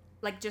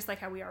 Like, just like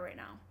how we are right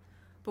now.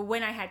 But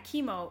when I had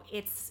chemo,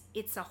 it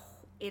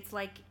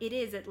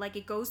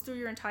goes through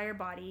your entire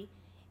body.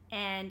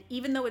 And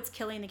even though it's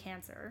killing the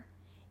cancer,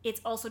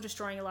 it's also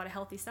destroying a lot of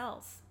healthy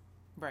cells.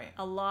 Right.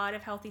 A lot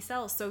of healthy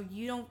cells. So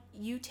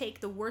you take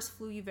the worst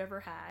flu you've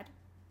ever had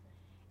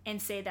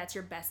and say that's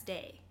your best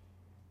day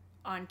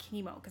on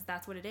chemo, because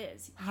that's what it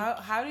is.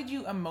 How did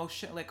you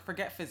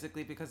forget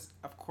physically, because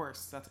of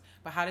course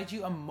but how did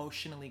you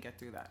emotionally get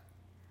through that?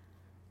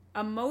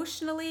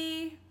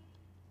 Emotionally,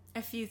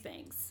 a few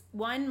things.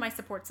 One, my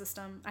support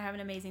system. I have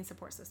an amazing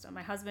support system.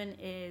 My husband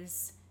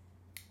is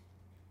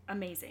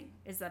amazing,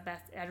 is the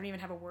best. I don't even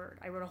have a word.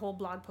 I wrote a whole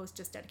blog post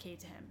just dedicated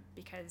to him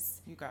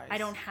because you guys, I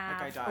don't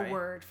have a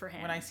word for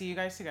him. When I see you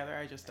guys together,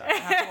 I just I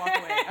have to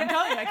walk away. I'm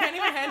telling you, I can't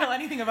even handle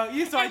anything about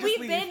you, so I just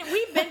leave.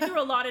 We've been through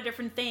a lot of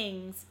different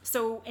things,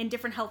 and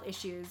different health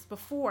issues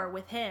before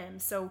with him,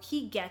 so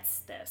he gets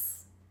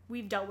this.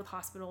 We've dealt with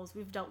hospitals.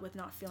 We've dealt with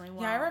not feeling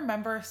well. Yeah, I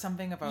remember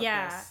something about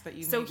this that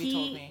you told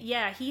me.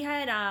 Yeah, he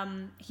had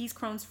he's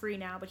Crohn's free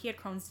now, but he had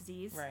Crohn's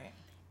disease. Right.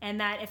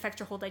 And that affects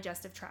your whole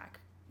digestive tract.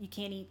 You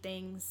can't eat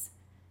things.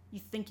 You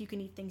think you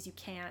can eat things you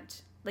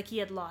can't. Like, he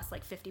had lost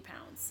like 50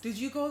 pounds. Did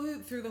you go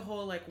through the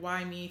whole like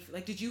why me?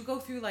 Like, did you go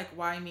through like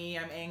why me?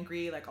 I'm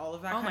angry, like all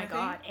of that kind of thing? Oh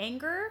my God,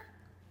 anger.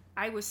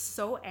 I was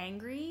so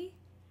angry.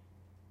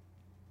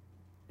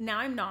 Now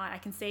I'm not. I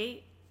can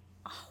say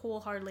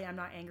wholeheartedly I'm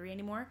not angry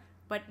anymore.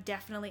 But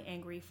definitely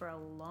angry for a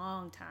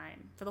long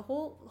time, for the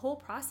whole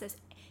process.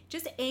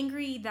 Just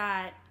angry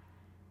that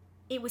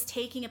it was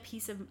taking a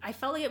piece of, I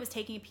felt like it was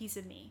taking a piece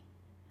of me.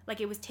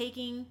 Like, it was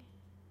taking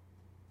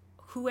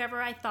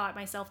whoever I thought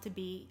myself to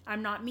be.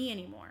 I'm not me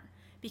anymore.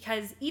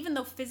 Because even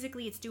though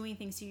physically it's doing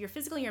things to you, your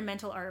physical and your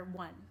mental are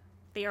one.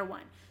 They are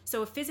one.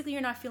 So if physically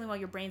you're not feeling well,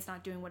 your brain's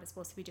not doing what it's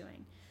supposed to be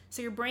doing.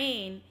 So your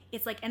brain,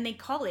 it's like, and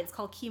it's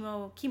called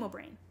chemo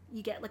brain.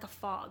 You get like a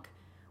fog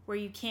where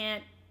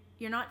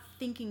you're not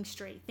thinking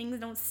straight. Things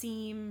don't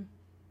seem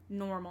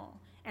normal.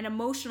 And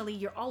emotionally,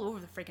 you're all over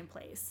the freaking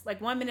place.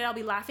 Like, one minute I'll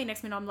be laughing,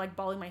 next minute I'm like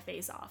bawling my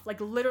face off. Like,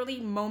 literally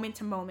moment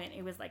to moment,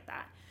 it was like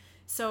that.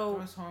 So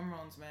those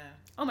hormones, man.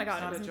 Oh my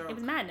God, it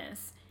was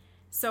madness.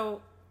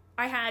 So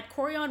I had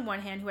Corey on one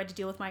hand, who had to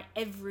deal with my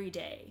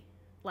everyday,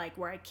 like,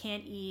 where I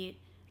can't eat,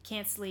 I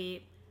can't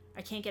sleep,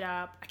 I can't get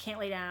up, I can't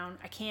lay down,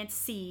 I can't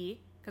see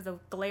because the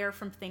glare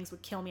from things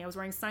would kill me. I was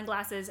wearing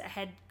sunglasses,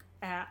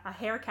 a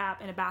hair cap,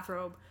 and a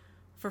bathrobe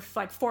for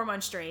like 4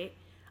 months straight.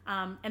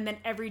 And then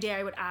every day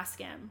I would ask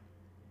him,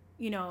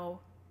 how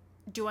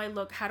do I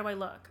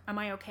look? Am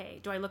I okay?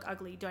 Do I look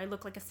ugly? Do I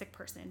look like a sick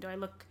person? Do I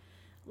look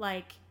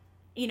like,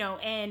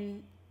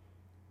 and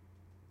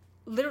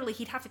literally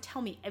he'd have to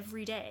tell me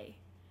every day,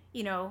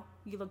 you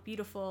look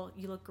beautiful,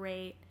 you look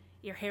great,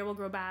 your hair will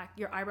grow back,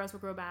 your eyebrows will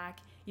grow back,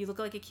 you look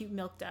like a cute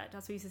milk dud.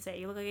 That's what he used to say.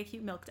 You look like a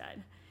cute milk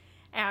dud.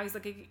 And I was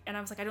like,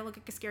 I don't look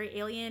like a scary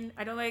alien.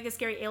 I don't look like a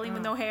scary alien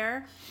with no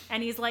hair.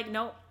 And he's like,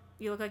 nope.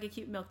 You look like a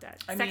cute milk dud.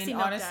 Sexy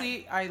milk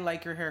honestly, dud. I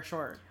like your hair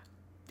short.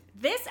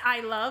 This I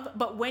love,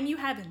 but when you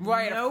have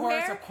no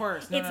hair, of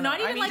course. It's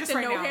not even like the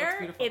no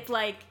hair. It's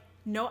like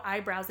no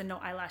eyebrows and no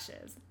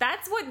eyelashes.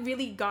 That's what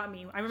really got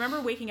me. I remember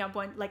waking up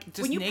when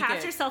you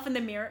patch yourself in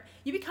the mirror,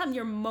 you become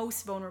your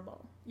most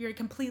vulnerable. You're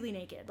completely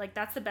naked. Like,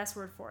 that's the best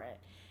word for it.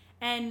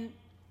 And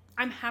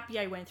I'm happy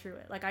I went through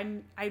it. Like,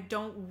 I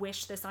don't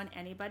wish this on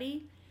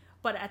anybody,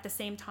 but at the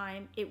same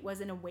time, it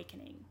was an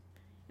awakening.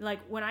 Like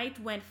when I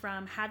went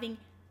from having,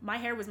 my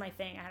hair was my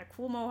thing. I had a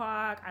cool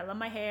mohawk. I love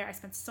my hair. I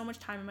spent so much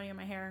time and money on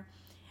my hair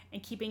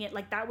and keeping it,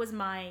 like that was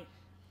my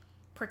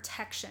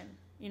protection.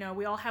 You know,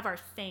 we all have our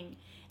thing.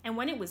 And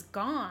when it was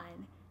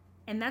gone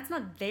and that's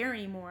not there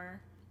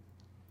anymore,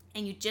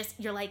 and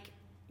you're like,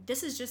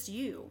 this is just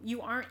you.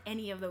 You aren't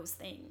any of those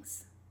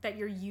things that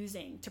you're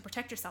using to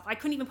protect yourself. I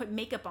couldn't even put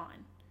makeup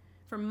on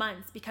for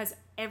months because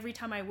every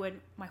time I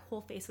would, my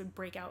whole face would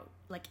break out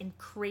like in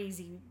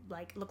crazy,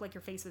 like look like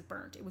your face was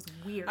burnt. It was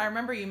weird. I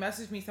remember you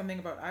messaged me something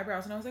about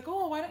eyebrows and I was like,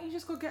 oh, why don't you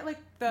just go get like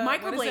the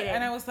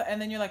microbladed?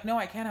 And then you're like, no,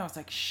 I can't. I was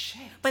like,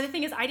 shit. But the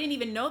thing is, I didn't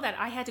even know that.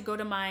 I had to go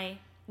to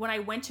when I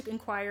went to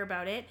inquire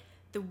about it,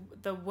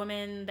 the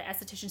woman, the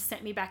esthetician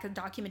sent me back a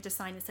document to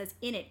sign that says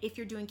in it, if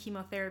you're doing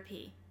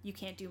chemotherapy, you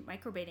can't do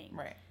microblading.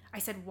 Right. I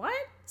said, what?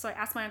 So I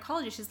asked my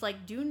oncologist, she's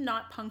like, do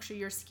not puncture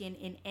your skin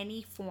in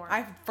any form.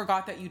 I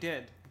forgot that you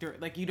did.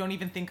 Like, you don't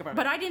even think about it.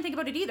 But I didn't think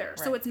about it either. Right.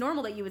 So it's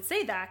normal that you would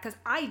say that because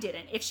I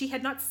didn't. If she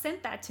had not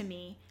sent that to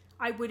me,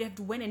 I would have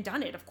went and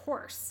done it, of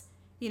course.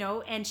 You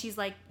know, and she's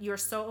like, you're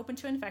so open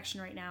to infection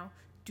right now.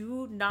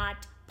 Do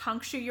not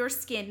puncture your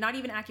skin, not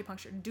even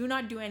acupuncture. Do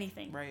not do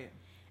anything. Right.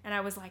 And I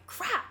was like,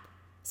 crap.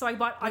 So I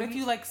bought... What if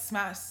you like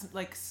smash,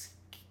 like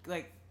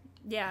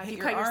yeah, if you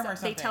cut yourself,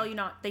 they tell you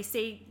not. They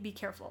say be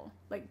careful.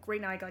 Like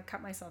right now, I like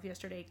cut myself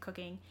yesterday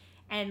cooking,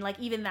 and like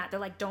even that, they're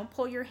like, don't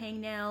pull your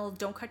hangnail,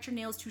 don't cut your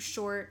nails too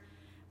short,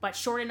 but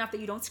short enough that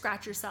you don't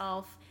scratch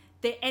yourself.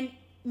 And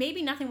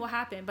maybe nothing will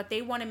happen, but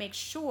they want to make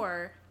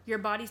sure your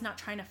body's not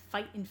trying to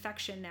fight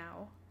infection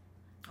now.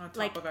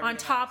 On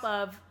top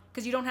of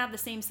because you don't have the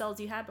same cells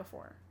you had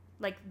before.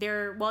 Like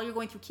while you're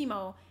going through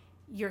chemo,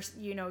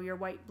 your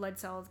white blood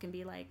cells can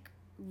be like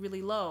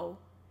really low.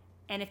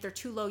 And if they're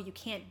too low, you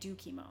can't do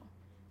chemo.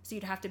 So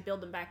you'd have to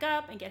build them back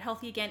up and get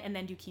healthy again and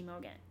then do chemo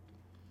again.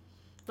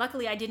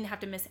 Luckily, I didn't have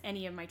to miss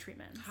any of my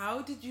treatments.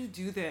 How did you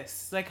do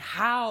this? Like,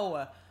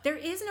 how? There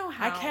is no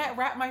how. I can't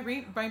wrap my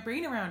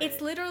brain around it.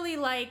 It's literally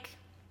like,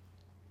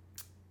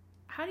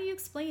 how do you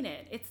explain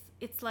it?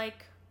 It's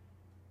like,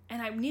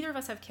 and neither of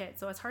us have kids,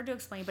 so it's hard to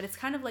explain, but it's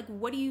kind of like,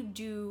 what do you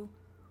do?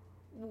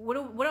 What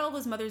do all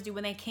those mothers do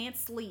when they can't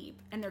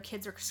sleep and their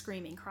kids are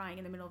screaming, crying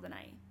in the middle of the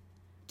night?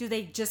 Do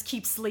they just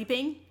keep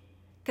sleeping?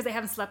 Because they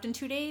haven't slept in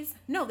 2 days?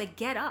 No, they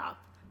get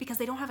up because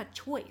they don't have a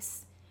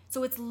choice.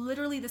 So it's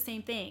literally the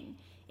same thing.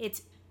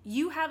 It's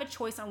you have a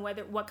choice on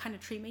what kind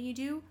of treatment you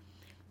do,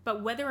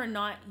 but whether or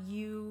not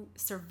you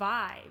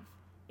survive,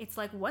 it's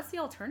like, what's the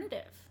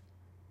alternative?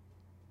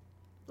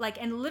 Like,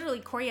 and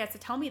literally Corey has to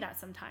tell me that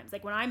sometimes.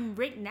 Like when I'm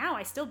right now,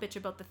 I still bitch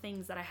about the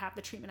things that I have,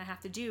 the treatment I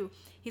have to do.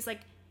 He's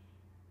like,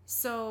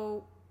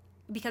 so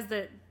because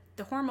the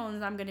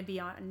hormones I'm going to be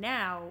on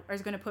now are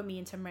going to put me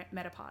into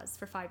menopause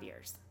for 5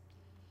 years.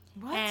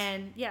 What?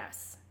 And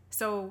yes,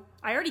 so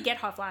I already get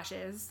hot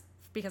flashes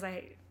because of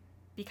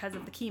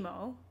the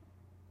chemo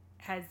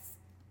has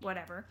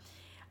whatever.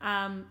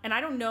 And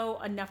I don't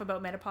know enough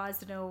about menopause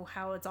to know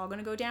how it's all going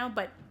to go down,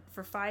 but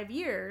for 5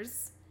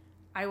 years,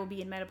 I will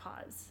be in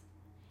menopause.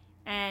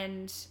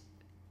 And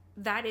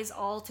that is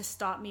all to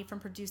stop me from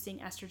producing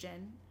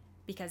estrogen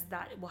because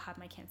that will have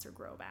my cancer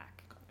grow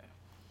back. Okay.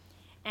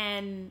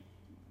 And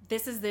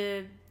these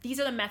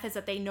are the methods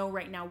that they know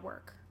right now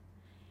work.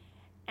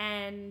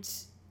 And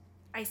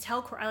I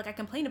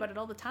complain about it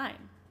all the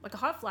time. Like a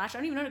hot flash, I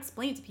don't even know how to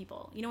explain it to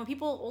people. You know, when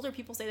older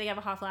people say they have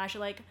a hot flash,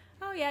 you're like,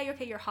 oh yeah, you're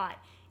okay, you're hot.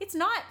 It's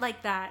not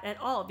like that at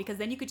all because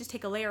then you could just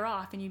take a layer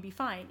off and you'd be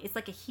fine. It's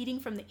like a heating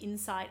from the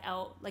inside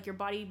out. Like your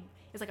body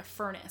is like a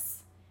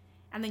furnace.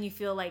 And then you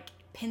feel like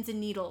pins and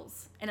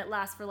needles and it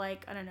lasts for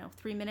like, I don't know,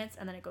 3 minutes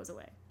and then it goes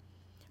away.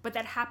 But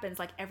that happens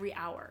like every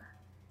hour.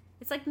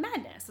 It's like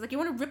madness. It's like you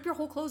want to rip your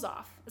whole clothes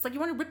off. It's like you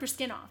want to rip your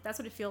skin off. That's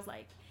what it feels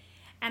like.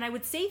 And I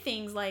would say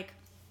things like,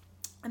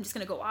 I'm just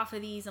going to go off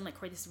of these. I'm like,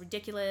 Corey, this is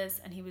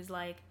ridiculous. And he was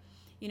like,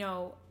 you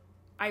know,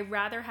 I'd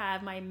rather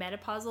have my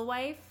menopausal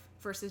wife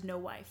versus no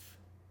wife.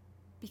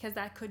 Because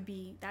that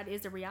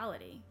is a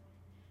reality.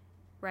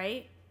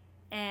 Right?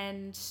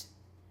 And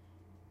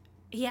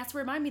he has to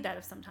remind me that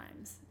of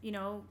sometimes. You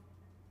know,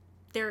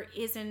 there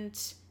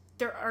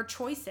are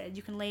choices.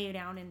 You can lay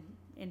down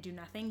and do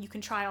nothing. You can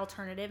try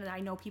alternative. And I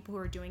know people who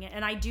are doing it.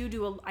 And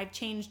I've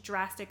changed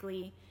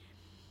drastically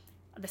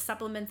the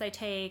supplements I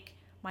take.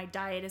 My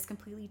diet is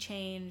completely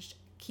changed.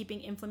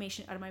 Keeping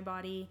inflammation out of my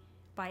body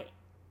by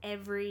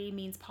every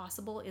means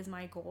possible is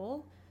my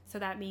goal. So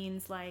that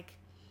means like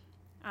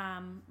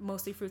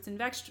mostly fruits and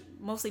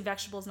mostly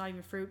vegetables, not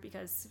even fruit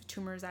because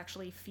tumors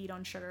actually feed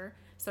on sugar.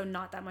 So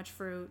not that much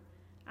fruit.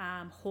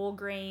 Whole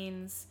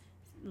grains,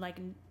 like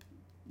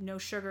no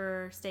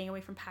sugar, staying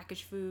away from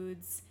packaged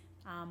foods,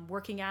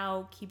 working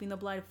out, keeping the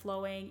blood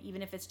flowing,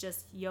 even if it's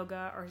just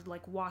yoga or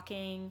like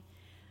walking.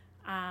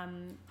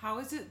 How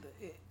is it?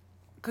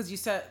 Because you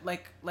said,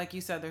 like you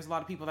said, there's a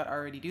lot of people that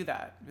already do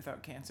that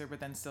without cancer, but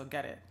then still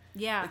get it.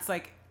 Yeah. It's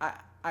like,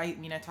 I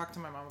mean, I talk to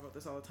my mom about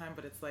this all the time,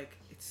 but it's like,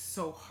 it's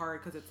so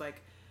hard because it's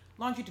like,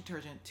 laundry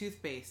detergent,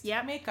 toothpaste,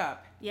 Yep.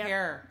 makeup, Yep.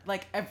 hair,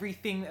 like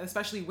everything,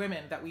 especially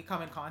women that we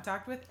come in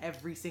contact with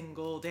every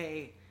single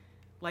day.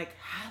 Like,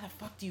 how the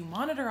fuck do you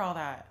monitor all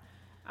that?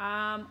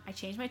 I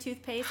changed my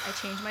toothpaste, I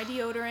changed my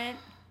deodorant,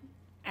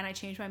 and I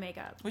changed my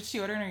makeup. Which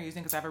deodorant are you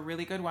using? Because I have a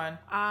really good one.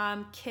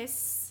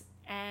 Kiss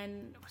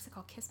and what's it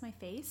called? Kiss My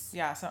Face.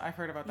 Yeah, so I've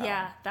heard about that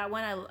Yeah, one. that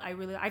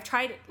one I've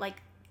tried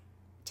like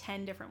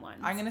 10 different ones.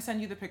 I'm gonna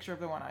send you the picture of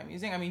the one I'm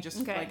using. I mean,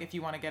 just Okay. like if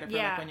you want to get it for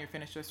Yeah. like when you're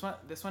finished. This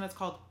one is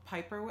called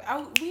Piper.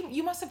 Oh,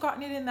 you must have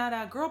gotten it in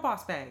that Girl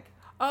Boss bag.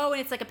 Oh,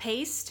 and it's like a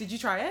paste. Did you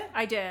try it?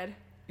 I did.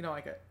 You don't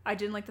like it? I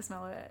didn't like the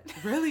smell of it.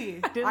 Really?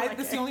 didn't like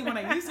That's it. the only one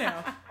I use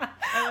now.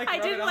 I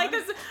didn't like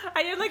this.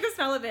 I didn't like the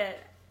smell of it.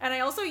 And I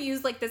also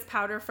used like this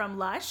powder from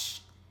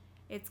Lush.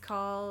 It's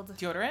called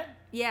Deodorant?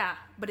 yeah,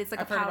 but it's like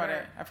I've a heard powder. about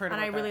it. I've heard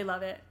and about I really that.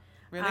 love it.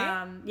 Really?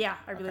 Yeah,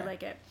 I really Okay.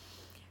 like it.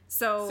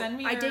 So Send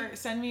me I your did.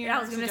 suggestions. I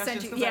was gonna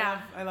send you. 'Cause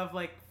Yeah, I love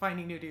like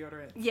finding new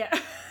deodorant. yeah.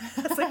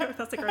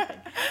 that's a great thing.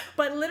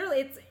 But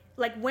literally, it's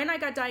like when I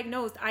got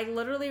diagnosed, I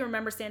literally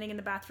remember standing in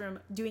the bathroom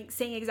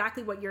saying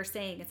exactly what you're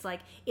saying. It's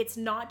like it's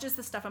not just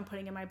the stuff I'm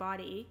putting in my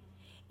body;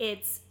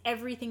 it's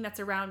everything that's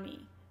around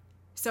me.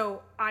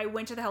 So I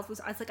went to the health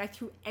food. I was like, I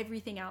threw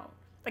everything out.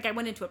 Like I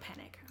went into a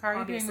panic. How are you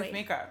obviously. doing with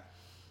makeup?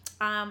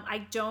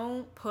 I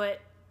don't put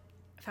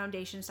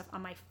foundation stuff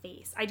on my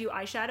face. I do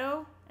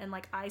eyeshadow and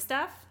like eye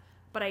stuff,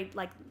 but I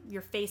like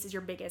your face is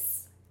your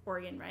biggest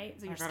organ, right?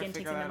 So your gotta skin takes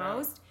figure in the that out.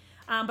 most.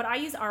 But I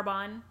use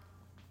Arbonne.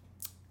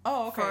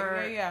 Oh, okay.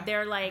 For Yeah.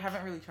 They're I like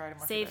haven't really tried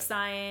much Safe of it.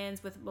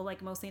 Science with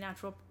like mostly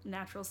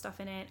natural stuff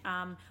in it.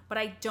 But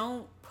I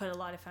don't put a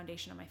lot of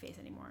foundation on my face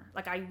anymore.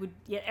 Like I would,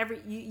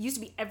 used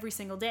to be every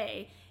single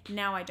day.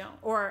 Now I don't.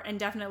 And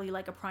definitely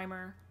like a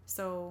primer.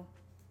 So,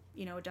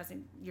 it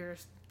doesn't.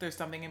 There's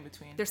something in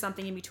between. There's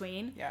something in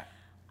between. Yeah.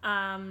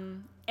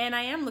 And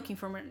I am looking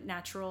for more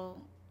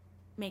natural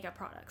makeup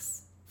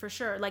products for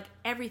sure. Like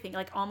everything,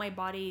 like all my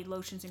body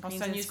lotions and I'll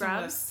creams send and you some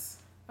scrubs. lists.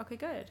 Okay,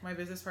 good. My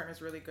business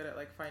partner's really good at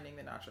like finding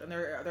the natural, and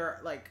they're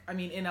like, I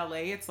mean, in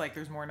LA, it's like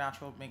there's more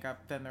natural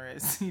makeup than there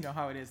is. You know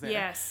how it is there.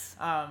 Yes.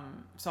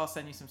 So I'll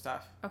send you some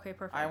stuff. Okay,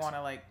 perfect. I want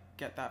to like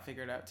get that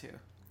figured out too.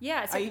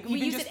 Yeah, it's like we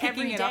even use just it picking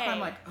every it day. up, I'm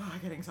like, oh, I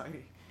get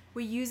anxiety.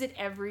 We use it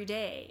every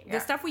day. Yeah. The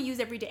stuff we use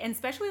every day, and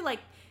especially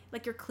like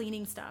your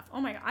cleaning stuff. Oh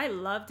my god, I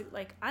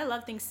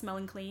love things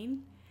smelling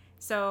clean.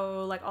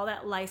 So like all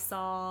that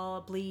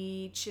Lysol,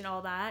 bleach, and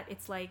all that.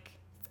 It's like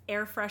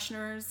air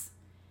fresheners.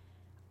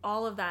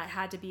 All of that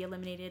had to be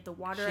eliminated. The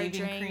water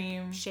Shaving I drink,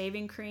 cream.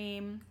 shaving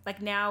cream. Like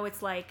now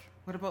it's like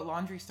What about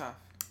laundry stuff?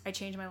 I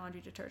changed my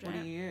laundry detergent.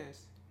 What do you use?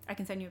 I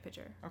can send you a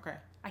picture. Okay.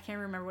 I can't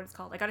remember what it's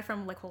called. I got it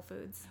from like Whole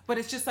Foods. But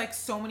it's just like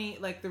so many,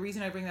 like the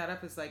reason I bring that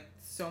up is like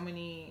so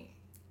many.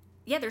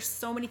 Yeah, there's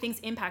so many things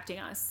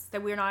impacting us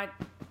that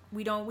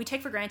we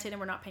take for granted and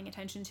we're not paying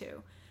attention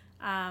to.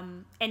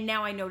 And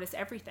now I notice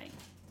everything,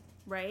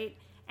 right?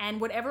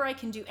 And whatever I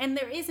can do, and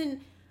there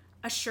isn't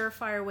a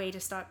surefire way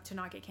to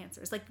not get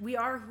cancer. It's like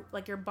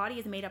your body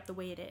is made up the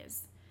way it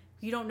is.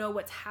 You don't know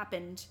what's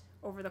happened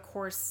over the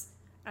course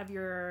of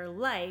your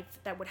life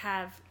that would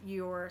have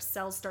your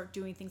cells start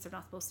doing things they're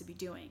not supposed to be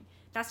doing.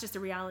 That's just a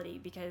reality,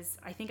 because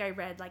I think I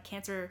read like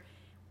cancer,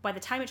 by the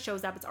time it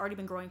shows up, it's already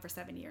been growing for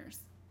 7 years.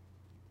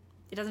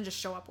 It doesn't just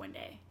show up one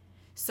day.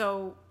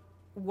 So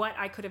what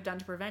I could have done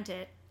to prevent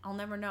it, I'll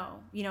never know.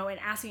 And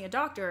asking a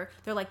doctor,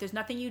 they're like, there's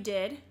nothing you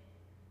did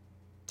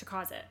to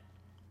cause it.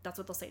 That's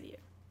what they'll say to you.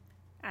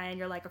 And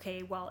you're like,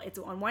 okay, well, it's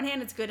on one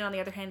hand it's good, and on the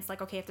other hand it's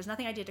like, okay, if there's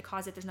nothing I did to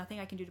cause it, there's nothing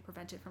I can do to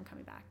prevent it from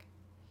coming back.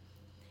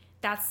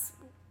 That's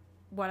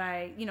what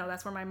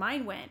that's where my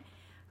mind went.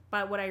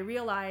 But what I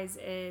realize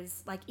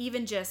is like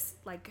even just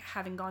like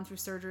having gone through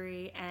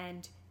surgery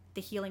and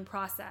the healing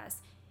process,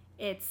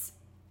 it's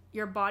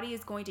your body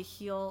is going to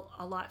heal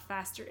a lot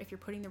faster if you're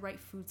putting the right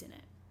foods in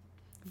it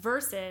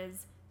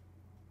versus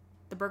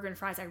the burger and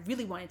fries I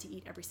really wanted to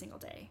eat every single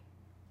day.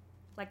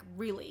 Like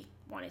really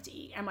wanted to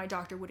eat. And my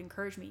doctor would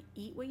encourage me,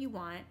 eat what you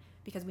want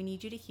because we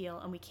need you to heal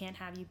and we can't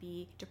have you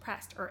be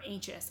depressed or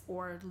anxious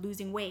or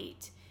losing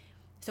weight.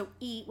 So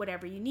eat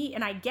whatever you need.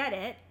 And I get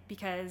it,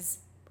 because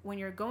when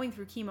you're going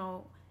through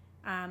chemo,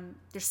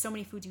 there's so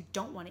many foods you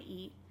don't want to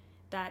eat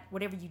that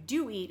whatever you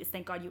do eat is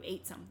thank God you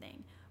ate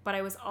something. But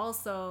I was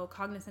also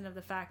cognizant of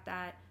the fact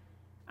that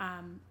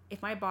if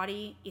my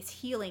body is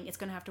healing, it's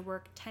going to have to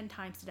work 10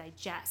 times to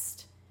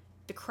digest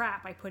the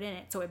crap I put in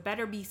it. So it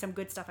better be some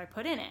good stuff I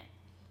put in it,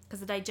 because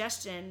the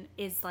digestion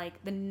is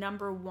like the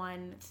number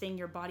one thing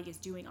your body is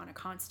doing on a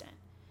constant.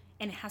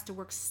 And it has to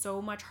work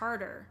so much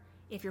harder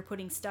if you're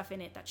putting stuff in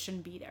it that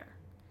shouldn't be there.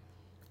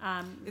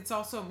 It's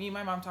also, me and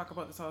my mom talk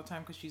about this all the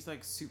time because she's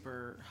like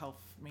super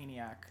health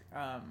maniac.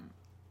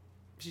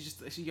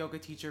 She's a yoga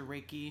teacher,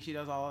 Reiki, she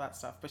does all of that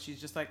stuff, but she's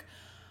just like,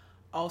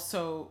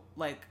 also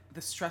like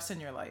the stress in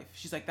your life.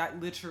 She's like, that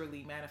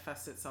literally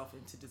manifests itself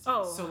into disease.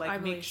 Oh, so like I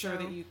make believe sure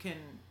so. that you can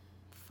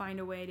Find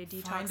a way to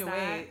detox find a that.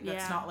 way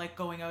that's Yeah. not like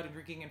going out and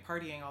drinking and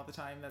partying all the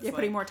time. That's You're like,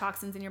 putting more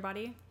toxins in your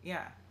body.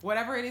 yeah,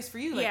 whatever it is for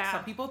you. Like Yeah.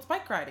 some people it's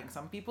bike riding,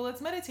 some people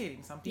it's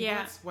meditating, some people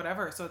Yeah. it's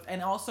whatever. So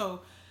and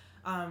also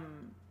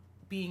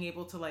being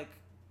able to like,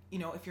 you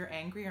know, if you're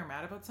angry or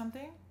mad about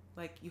something,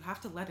 like you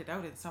have to let it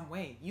out in some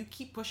way. You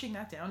keep pushing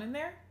that down in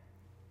there,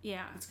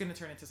 yeah, it's going to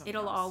turn into something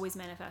it'll else. always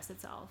manifest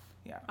itself.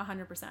 Yeah.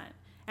 100%.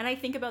 And I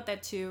think about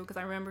that too, because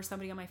I remember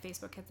somebody on my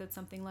Facebook had said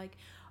something like,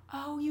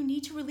 oh, you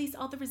need to release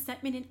all the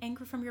resentment and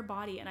anger from your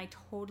body. And I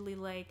totally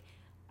like,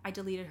 I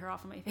deleted her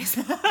off of my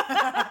Facebook.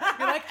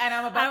 You're like, and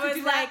I'm about to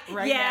do that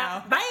right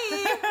now.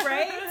 Bye,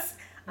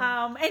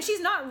 right? And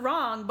she's not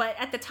wrong, but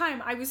at the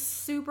time I was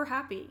super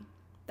happy.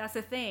 That's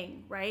the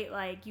thing, right?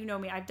 Like, you know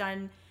me, I've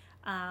done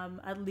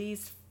at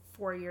least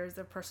 4 years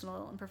of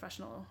personal and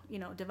professional, you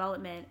know,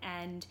 development,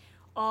 and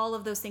all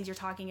of those things you're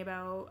talking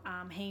about,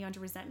 hanging on to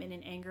resentment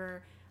and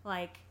anger,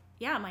 like,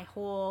 yeah,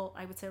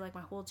 I would say like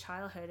my whole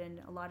childhood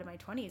and a lot of my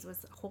 20s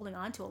was holding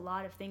on to a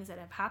lot of things that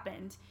have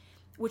happened,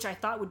 which I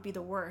thought would be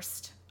the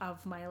worst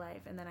of my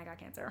life. And then I got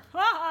cancer.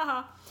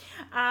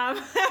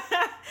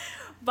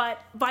 But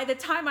by the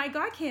time I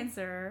got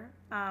cancer,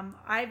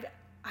 I've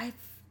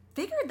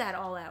figured that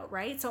all out,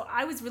 right? So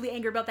I was really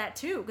angry about that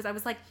too, because I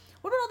was like,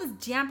 what about all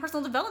this damn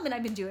personal development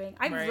I've been doing?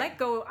 I've let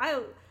go.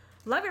 I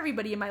love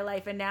everybody in my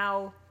life, and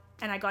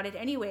I got it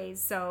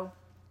anyways. So,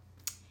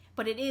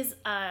 but it is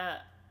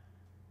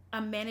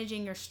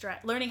managing your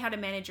stress, learning how to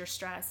manage your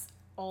stress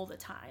all the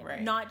time,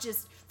 right? Not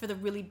just for the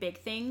really big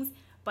things,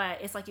 but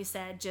it's like you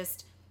said,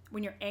 just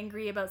when you're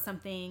angry about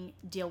something,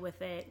 deal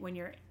with it. When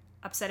you're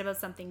upset about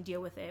something,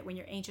 deal with it. When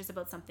you're anxious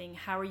about something,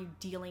 how are you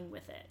dealing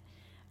with it?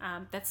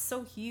 That's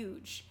so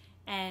huge.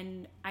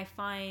 And I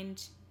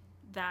find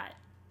that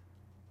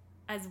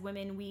as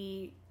women,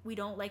 we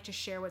don't like to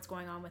share what's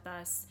going on with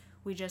us.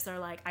 We just are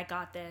like, I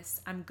got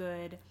this, I'm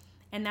good.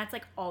 And that's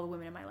like all the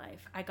women in my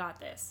life. I got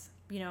this,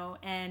 you know.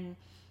 And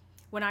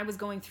when I was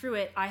going through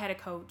it, I had a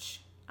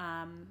coach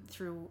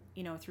through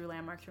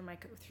Landmark,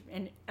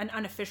 and an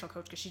unofficial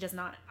coach, because she does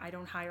not, I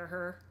don't hire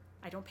her,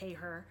 I don't pay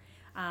her.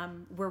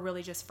 We're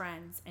really just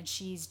friends, and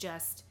she's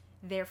just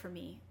there for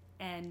me.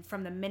 And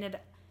from the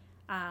minute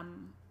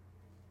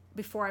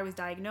before I was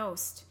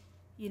diagnosed,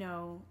 you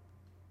know,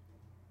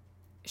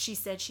 she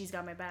said she's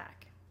got my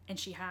back, and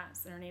she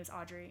has. And her name's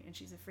Audrey, and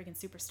she's a freaking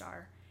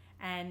superstar.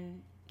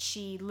 And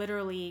she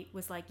literally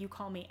was like, you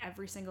call me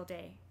every single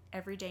day.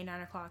 Every day,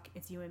 9 o'clock,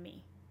 it's you and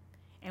me.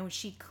 And when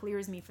she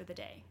clears me for the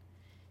day,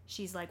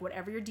 she's like,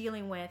 whatever you're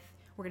dealing with,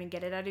 we're going to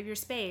get it out of your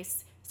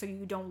space so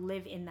you don't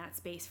live in that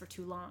space for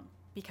too long.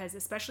 Because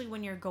especially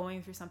when you're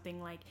going through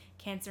something like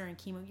cancer and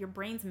chemo, your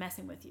brain's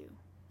messing with you.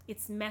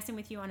 It's messing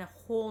with you on a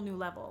whole new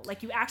level.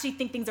 Like, you actually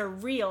think things are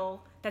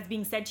real that's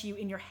being said to you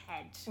in your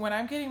head. When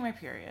I'm getting my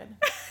period,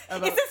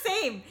 it's the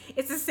same.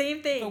 It's the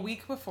same thing. The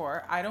week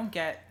before, I don't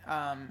get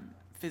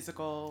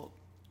physical,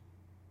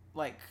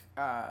 I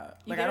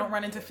don't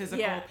run into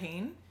physical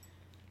pain.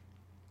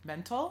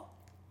 Mental,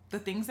 the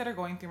things that are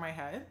going through my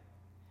head.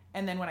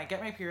 And then when I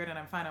get my period and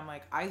I'm fine, I'm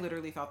like, I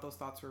literally thought those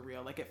thoughts were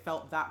real. Like, it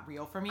felt that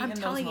real for me in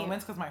those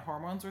moments, because my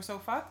hormones were so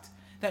fucked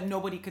that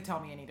nobody could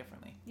tell me any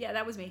differently. Yeah,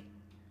 that was me.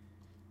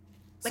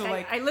 Like,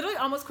 so I literally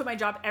almost quit my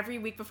job every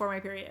week before my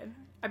period.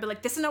 I'd be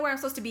like, this is not where I'm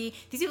supposed to be.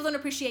 These people don't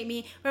appreciate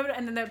me.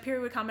 And then the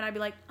period would come and I'd be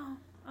like, oh,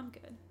 I'm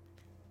good.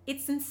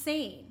 It's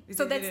insane.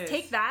 So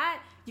take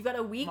that. You've got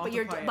a week,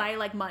 multiply, but you're by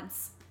like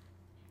months.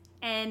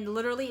 And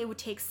literally it would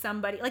take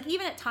somebody, like,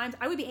 even at times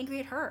I would be angry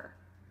at her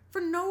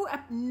for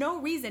no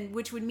reason,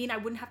 which would mean I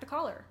wouldn't have to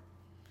call her.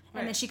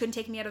 And then she couldn't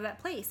take me out of that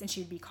place, and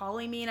she'd be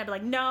calling me, and I'd be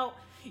like, no,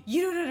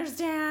 you don't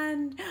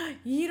understand.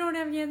 You don't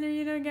have the answer.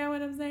 You don't get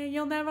what I'm saying.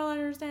 You'll never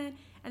understand.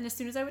 And as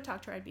soon as I would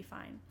talk to her, I'd be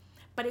fine.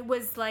 But it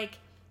was like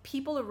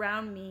people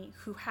around me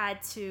who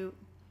had to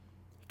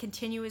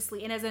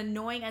continuously, and as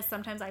annoying as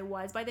sometimes I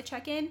was by the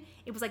check-in,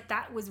 it was like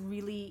that was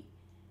really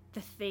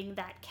the thing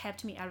that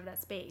kept me out of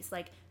that space.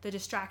 Like the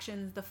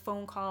distractions, the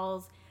phone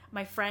calls.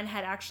 My friend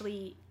had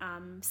actually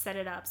set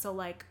it up so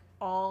like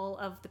all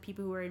of the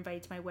people who were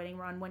invited to my wedding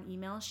were on one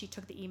email. She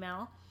took the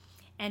email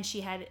and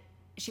she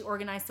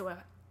organized so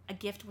a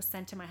gift was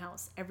sent to my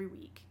house every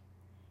week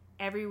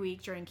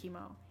during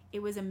chemo.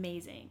 It was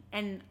amazing.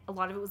 And a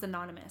lot of it was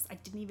anonymous. I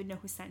didn't even know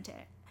who sent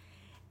it.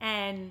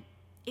 And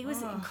it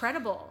was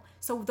incredible.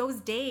 So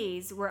those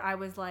days where I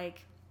was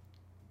like,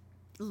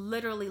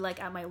 literally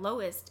like at my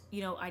lowest,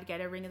 you know, I'd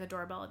get a ring at the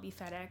doorbell, it'd be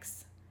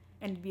FedEx,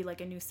 and it'd be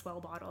like a new Swell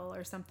bottle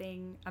or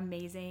something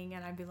amazing.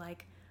 And I'd be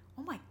like,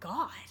 oh my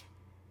God,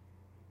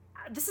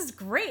 this is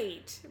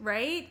great,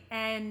 right?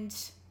 And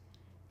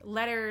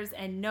letters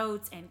and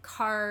notes and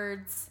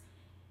cards.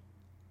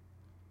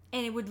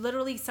 And it would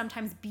literally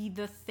sometimes be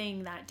the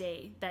thing that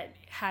day that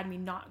had me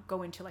not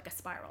go into like a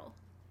spiral.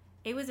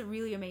 It was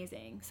really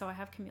amazing. So I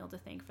have Camille to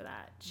thank for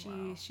that.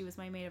 She was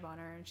my maid of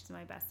honor, and she's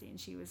my bestie. And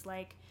she was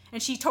like,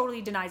 and she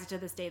totally denies it to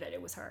this day that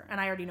it was her.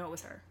 And I already know it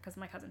was her because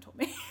my cousin told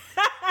me.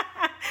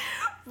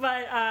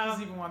 But she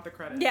doesn't even want the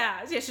credit.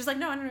 Yeah. She's like,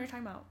 no, I don't know what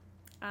you're talking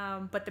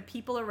about. But the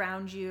people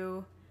around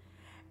you,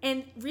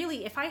 and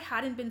really, if I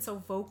hadn't been so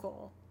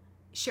vocal,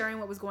 sharing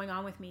what was going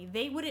on with me,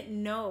 they wouldn't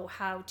know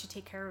how to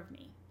take care of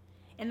me.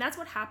 And that's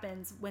what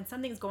happens when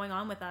something's going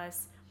on with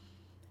us.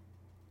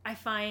 I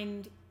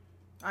find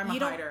I'm a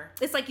hider.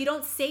 It's like you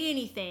don't say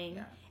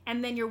anything,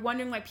 And then you're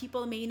wondering why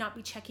people may not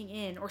be checking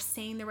in or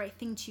saying the right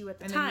thing to you at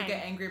the time. And then you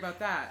get angry about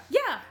that.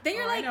 Yeah. Then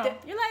you're like, bitch,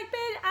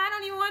 I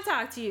don't even want to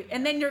talk to you.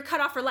 And then you're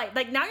cut off for life.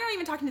 Like, now you're not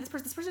even talking to this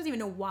person. This person doesn't even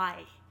know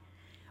why.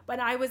 But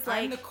I was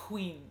like... I'm the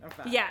queen of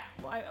that. Yeah.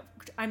 Well,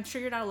 I'm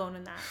sure you're not alone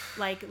in that.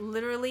 Like,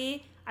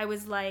 literally, I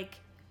was like...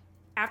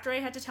 After I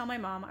had to tell my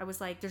mom, I was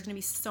like, there's going to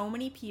be so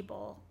many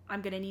people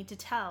I'm going to need to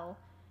tell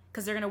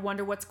because they're going to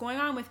wonder what's going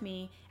on with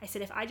me. I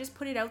said, if I just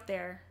put it out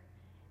there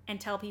and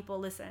tell people,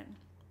 listen,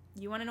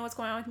 you want to know what's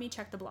going on with me?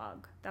 Check the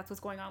blog. That's what's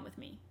going on with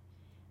me.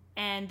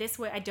 And this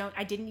way, I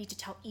didn't need to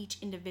tell each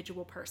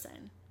individual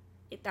person.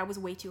 That was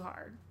way too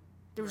hard.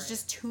 There was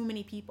just too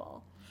many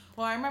people.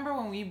 Well, I remember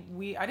when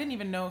we I didn't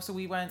even know, so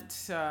we went,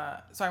 so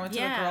I went to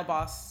the Girl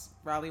Boss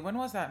rally. When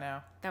was that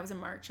now? That was in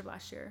March of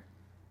last year.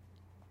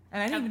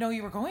 And I didn't even know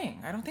you were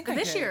going. I don't think I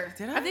did. This year.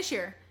 Did I? Of this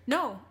year.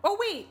 No. Oh,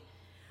 wait.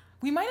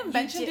 We might have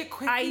mentioned it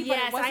quickly, but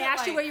it wasn't I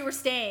asked you where you were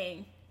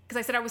staying because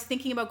I said I was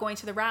thinking about going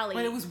to the rally.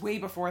 But it was way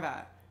before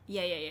that.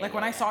 Yeah. Like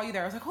when I saw you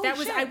there, I was like, holy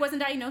shit. I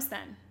wasn't diagnosed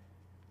then.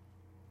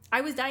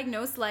 I was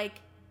diagnosed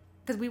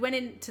because we went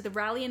into the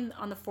rally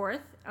on the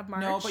 4th of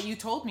March. No, but you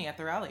told me at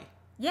the rally.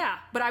 Yeah,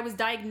 but I was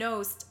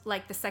diagnosed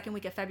the second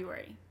week of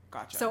February.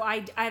 Gotcha. So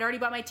I'd already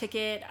bought my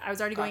ticket. I was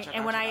already going.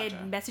 And when I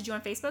had messaged you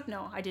on Facebook,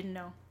 no, I didn't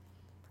know.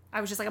 I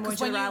was just like, I'm going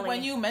to the rally.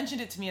 When you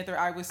mentioned it to me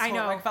I was so, I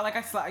know. I felt like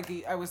I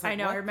was like, I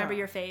know. what I remember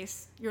your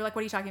face. You were like, what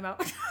are you talking about?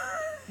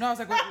 No, I was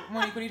like,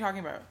 Monique, what are you talking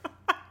about?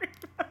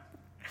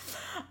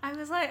 I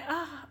was like,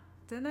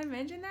 didn't I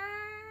mention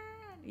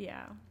that?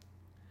 Yeah.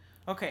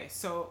 Okay,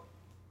 so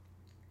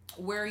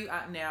where are you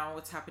at now?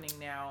 What's happening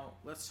now?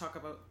 Let's talk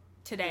about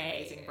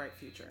today. Amazing Bright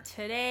Future.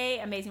 Today,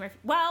 Amazing Bright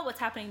Future. Well, what's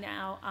happening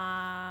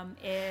now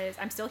is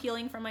I'm still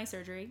healing from my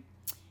surgery,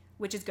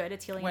 which is good.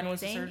 It's healing amazing. When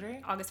was the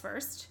surgery? August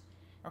 1st.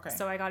 Okay.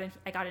 So I got an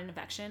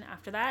infection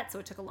after that, so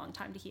it took a long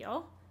time to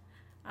heal.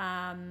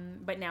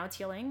 But now it's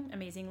healing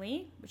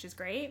amazingly, which is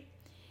great.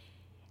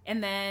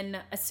 And then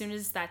as soon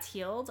as that's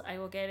healed, I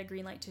will get a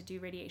green light to do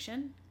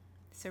radiation.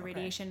 So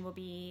radiation will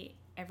be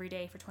every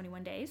day for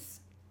 21 days.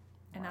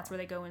 And that's where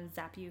they go and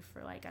zap you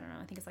for I don't know,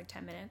 I think it's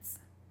 10 minutes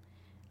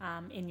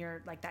in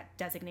your that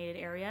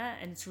designated area.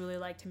 And it's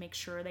really to make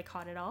sure they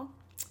caught it all.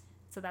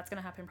 So that's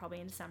going to happen probably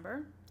in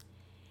December.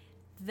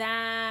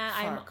 That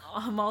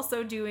I'm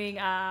also doing,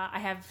 I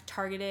have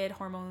targeted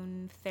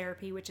hormone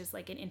therapy, which is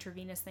an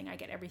intravenous thing I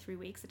get every 3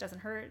 weeks. It doesn't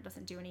hurt. It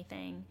doesn't do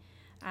anything.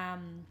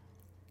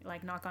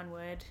 Knock on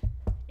wood,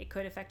 it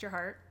could affect your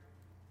heart.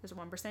 There's a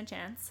 1%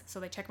 chance. So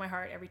they check my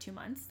heart every 2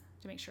 months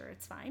to make sure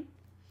it's fine.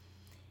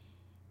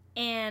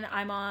 And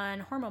I'm on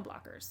hormone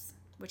blockers,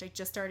 which I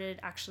just started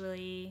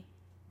actually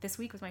this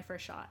week was my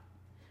first shot.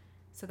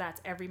 So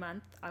that's every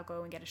month I'll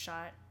go and get a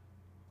shot,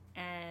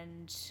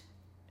 and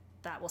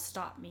that will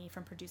stop me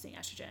from producing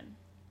estrogen.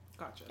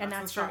 Gotcha. And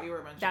that's the shot you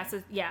were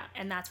mentioning.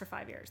 And that's for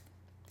 5 years.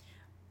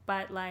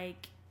 But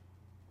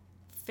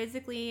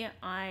physically,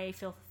 I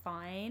feel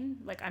fine.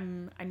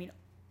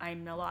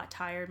 I'm a lot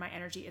tired. My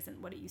energy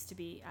isn't what it used to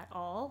be at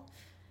all.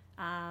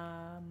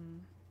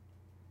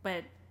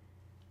 But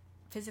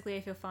physically,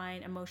 I feel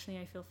fine. Emotionally,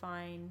 I feel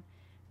fine.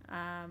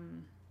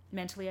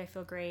 Mentally, I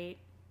feel great.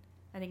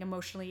 I think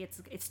emotionally, it's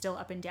still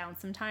up and down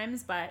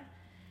sometimes, but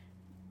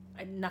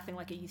nothing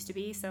like it used to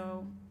be.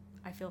 So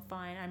I feel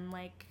fine. I'm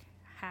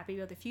happy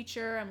about the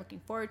future. I'm looking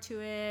forward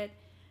to it.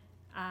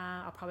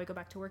 I'll probably go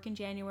back to work in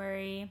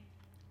January.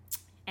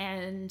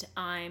 And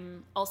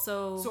I'm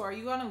also... So are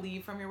you on a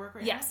leave from your work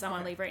right now? Yes, I'm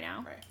on leave right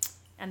now. Right.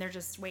 And they're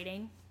just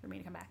waiting for me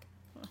to come back.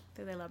 Oh,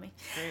 they love me.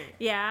 Great.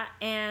 Yeah,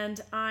 and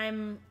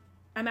I'm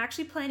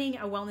actually planning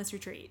a wellness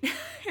retreat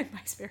in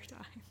my spare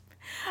time.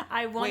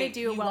 I want to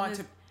do a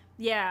wellness...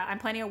 Yeah, I'm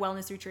planning a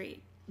wellness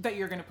retreat. That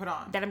you're going to put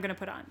on. That I'm going to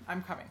put on.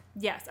 I'm coming.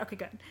 Yes. Okay,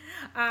 good.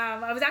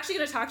 I was actually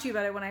going to talk to you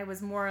about it when I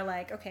was more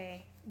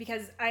okay,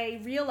 because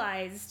I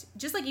realized,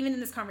 just even in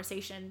this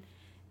conversation,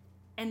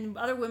 and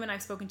other women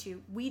I've spoken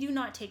to, we do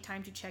not take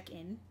time to check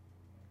in.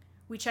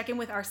 We check in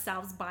with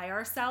ourselves by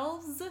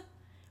ourselves,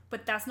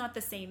 but that's not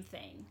the same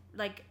thing.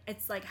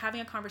 It's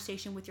having a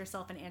conversation with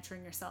yourself and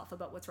answering yourself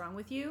about what's wrong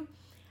with you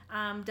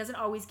doesn't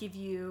always give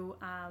you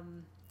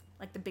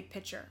the big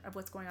picture of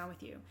what's going on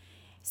with you.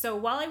 So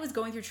while I was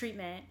going through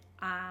treatment,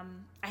 I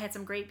had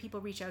some great people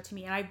reach out to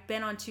me, and I've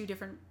been on 2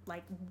 different,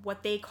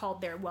 what they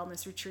called their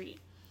wellness retreat.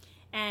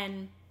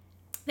 And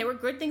there were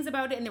good things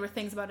about it, and there were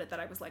things about it that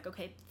I was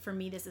okay, for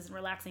me, this isn't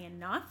relaxing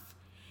enough.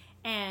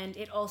 And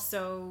it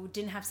also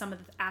didn't have some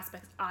of the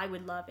aspects I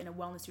would love in a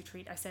wellness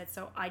retreat. I said,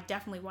 so I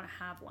definitely want to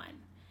have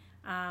one.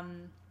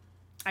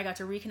 I got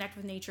to reconnect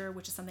with nature,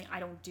 which is something I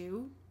don't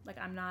do.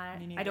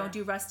 I don't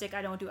do rustic.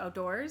 I don't do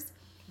outdoors.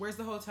 Where's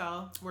the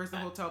hotel? Where's the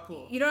hotel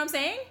pool? You know what I'm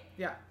saying?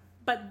 Yeah.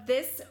 But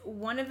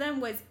one of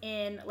them was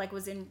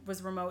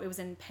was remote. It was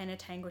in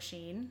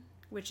Penetanguishene,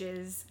 which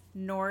is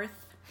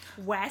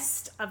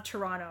northwest of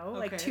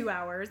Toronto, 2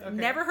 hours. Okay.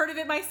 Never heard of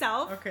it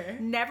myself. Okay.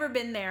 Never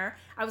been there.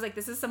 I was like,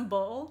 this is some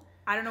bull.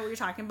 I don't know what you're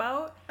talking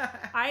about.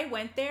 I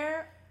went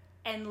there,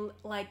 and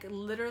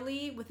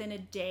literally within a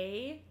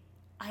day,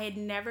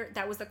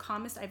 that was the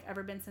calmest I've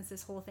ever been since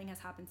this whole thing has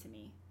happened to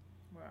me.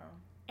 Wow.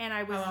 And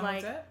I was How long like,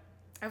 was it?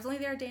 I was only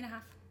there a day and a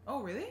half.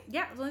 Oh, really?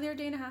 Yeah, I was only there a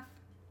day and a half.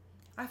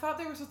 I thought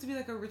they were supposed to be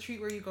like a retreat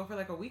where you go for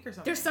like a week or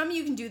something. There's some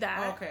you can do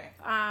that. Oh, okay.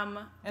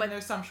 But And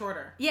there's some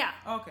shorter. yeah.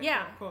 Okay.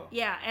 Yeah. Cool.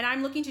 Yeah. And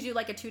I'm looking to do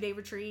like a 2-day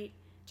retreat,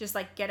 just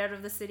like get out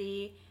of the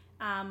city.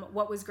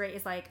 What was great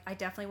is like I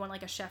definitely want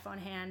like a chef on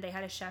hand. They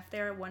had a chef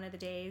there one of the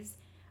days,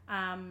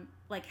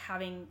 like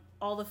having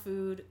all the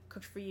food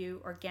cooked for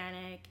you,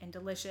 organic and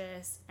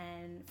delicious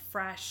and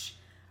fresh.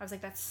 I was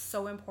like, that's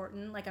so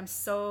important. Like I'm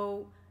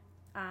so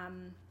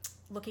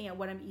looking at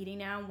what I'm eating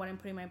now and what I'm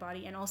putting in my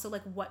body, and also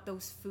like what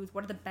those foods,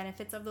 what are the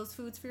benefits of those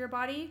foods for your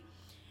body.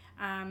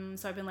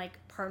 So I've been like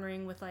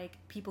partnering with like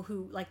people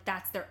who like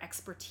that's their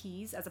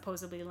expertise, as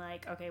opposed to being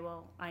like, okay,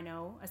 well I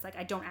know. It's like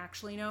I don't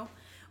actually know,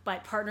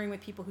 but partnering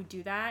with people who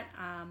do that,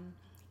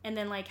 and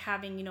then like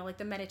having, you know, like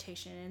the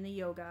meditation and the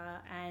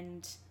yoga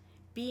and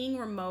being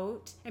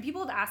remote. And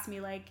people have asked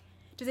me like,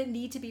 does it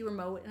need to be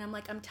remote? And I'm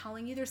like, I'm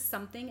telling you, there's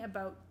something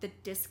about the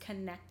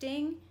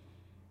disconnecting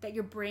that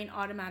your brain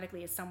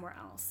automatically is somewhere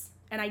else.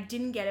 And I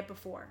didn't get it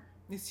before.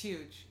 It's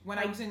huge. When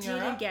I was in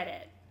Europe, I didn't get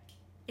it.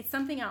 It's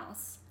something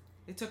else.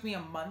 It took me a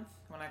month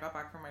when I got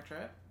back from my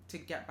trip to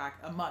get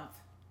back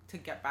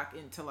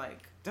into like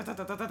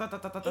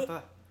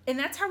And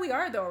that's how we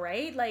are though,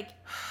 right? Like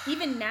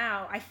even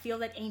now I feel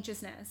that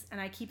anxiousness,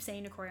 and I keep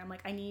saying to Corey, I'm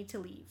like, I need to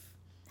leave.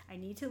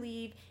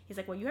 He's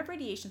like, well, you have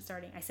radiation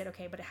starting. I said,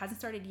 okay, but it hasn't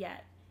started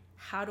yet.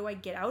 How do I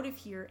get out of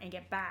here and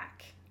get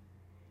back?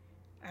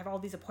 I have all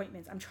these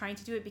appointments. I'm trying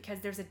to do it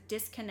because there's a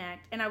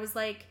disconnect. And I was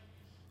like,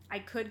 I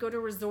could go to a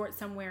resort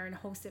somewhere and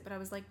host it, but I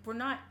was like,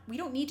 we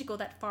don't need to go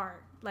that far.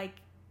 Like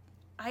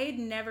I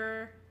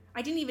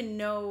didn't even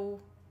know,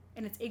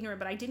 and it's ignorant,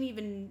 but I didn't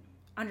even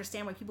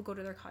understand why people go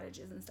to their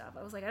cottages and stuff.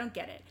 I was like, I don't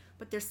get it.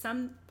 But there's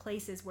some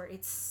places where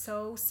it's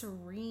so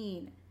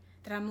serene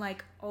that I'm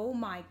like, oh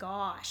my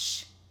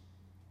gosh.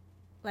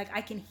 Like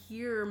I can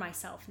hear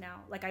myself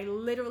now. Like I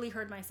literally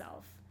heard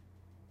myself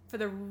for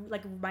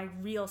like my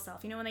real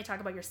self. You know when they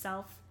talk about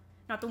yourself,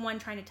 not the one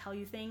trying to tell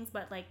you things,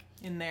 but like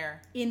in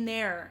there.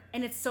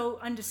 And it's so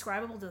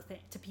undescribable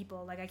to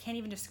people. Like I can't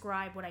even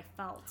describe what I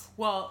felt.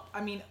 Well, I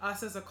mean,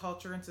 us as a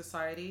culture and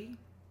society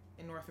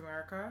in North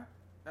America,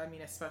 I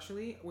mean,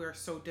 especially, we're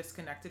so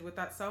disconnected with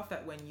that self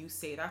that when you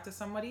say that to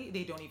somebody,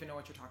 they don't even know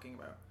what you're talking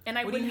about. And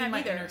I what wouldn't do you mean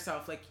have my either. inner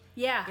self? Like,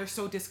 yeah, they're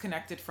so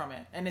disconnected from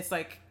it, and it's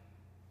like,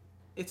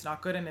 it's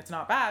not good and it's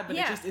not bad, but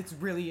it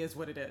really is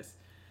what it is.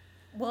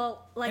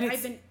 Well, like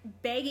I've been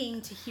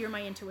begging to hear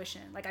my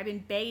intuition. Like I've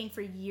been begging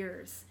for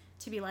years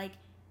to be like,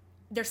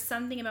 there's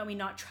something about me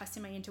not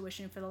trusting my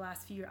intuition for the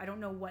last few years. I don't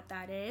know what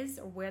that is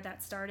or where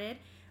that started,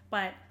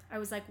 but I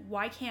was like,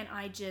 why can't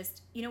I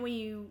just, you know, when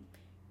you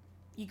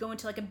go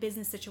into like a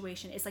business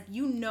situation, it's like,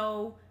 you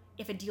know,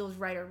 if a deal is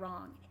right or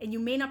wrong, and you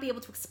may not be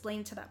able to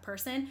explain to that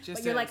person,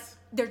 but you're like,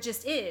 there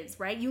just is,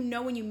 right? You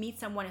know, when you meet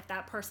someone, if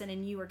that person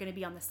and you are going to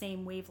be on the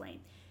same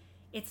wavelength.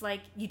 It's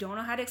like, you don't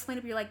know how to explain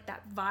it, but you're like,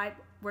 that vibe,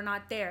 we're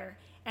not there.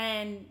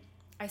 And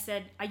I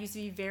said, I used to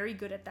be very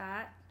good at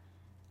that,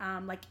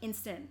 like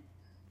instant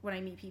when I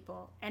meet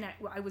people, and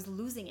I was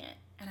losing it.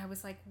 And I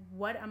was like,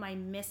 what am I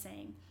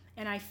missing?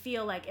 And I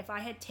feel like if I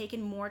had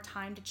taken more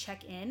time to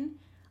check in,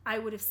 I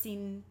would have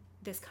seen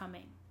this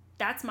coming.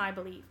 That's my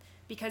belief,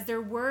 because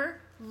there were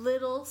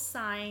little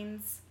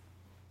signs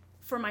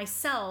for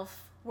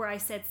myself where I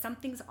said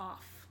something's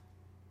off.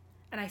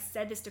 And I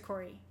said this to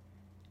Corey.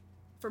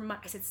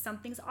 I said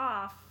something's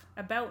off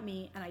about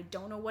me, and I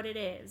don't know what it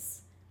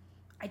is.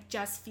 I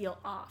just feel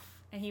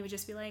off. And he would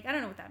just be like, I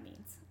don't know what that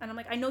means. And I'm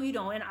like, I know you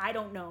don't, and I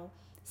don't know.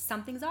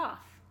 Something's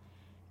off.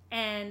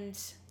 And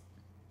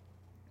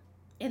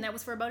that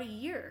was for about a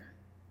year.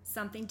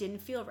 Something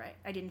didn't feel right.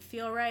 I didn't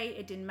feel right.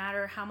 It didn't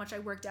matter how much I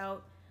worked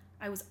out.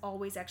 I was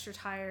always extra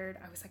tired.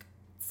 I was like,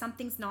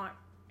 something's not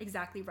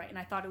exactly right. And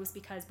I thought it was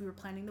because we were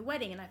planning the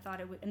wedding, and I thought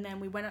it would, and then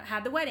we went and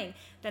had the wedding.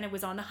 Then it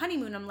was on the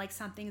honeymoon. I'm like,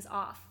 something's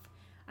off.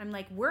 I'm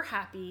like, we're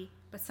happy,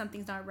 but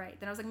something's not right.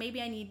 Then I was like,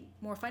 maybe I need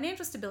more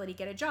financial stability,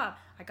 get a job.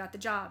 I got the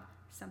job.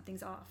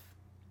 Something's off.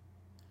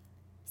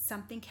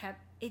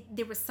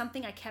 There was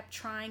something I kept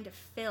trying to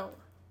fill.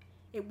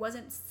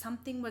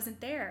 Something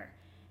wasn't there.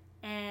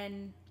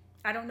 And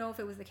I don't know if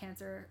it was the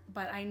cancer,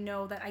 but I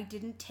know that I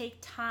didn't take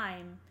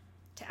time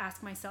to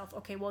ask myself,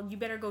 okay, well, you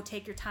better go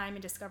take your time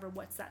and discover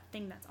what's that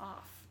thing that's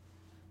off.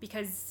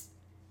 Because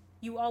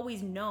you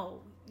always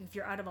know if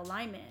you're out of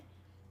alignment,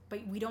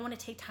 but we don't want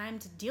to take time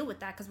to deal with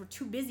that because we're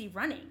too busy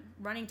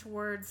running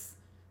towards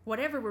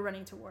whatever we're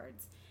running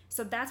towards.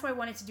 So that's why I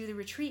wanted to do the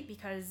retreat,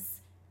 because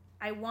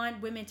I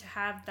want women to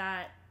have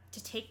that,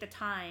 to take the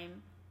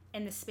time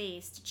and the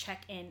space to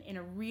check in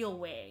a real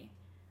way.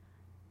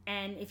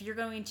 And if you're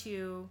going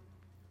to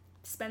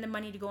spend the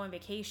money to go on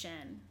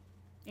vacation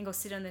and go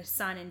sit in the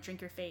sun and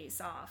drink your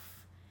face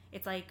off,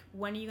 it's like,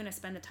 when are you going to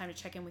spend the time to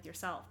check in with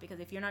yourself?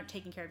 Because if you're not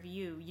taking care of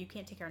you, you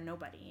can't take care of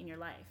nobody in your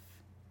life.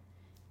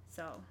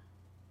 So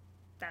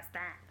that's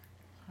that.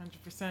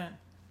 100%.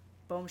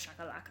 Boom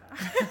shakalaka.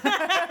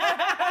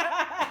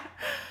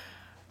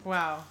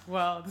 Wow.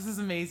 Well, this is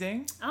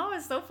amazing. Oh,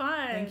 it's so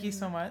fun. Thank you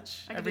so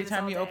much. I could Every do this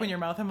time all you day. open your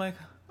mouth, I'm like,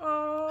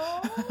 Oh.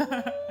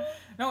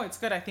 No, it's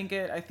good. I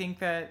think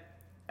that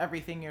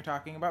everything we're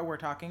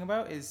talking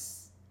about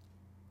is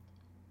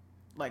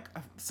like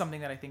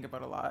something that I think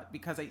about a lot,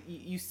 because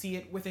you see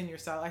it within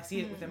yourself. I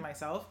see it within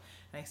myself,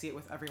 and I see it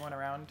with everyone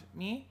around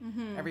me.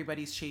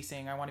 Everybody's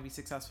chasing, I want to be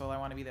successful, I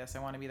want to be this, I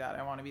want to be that,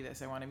 I want to be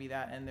this, I want to be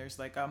that, and there's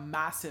like a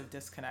massive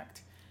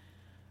disconnect.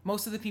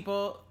 Most of the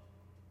people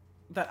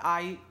that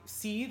I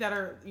see that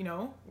are,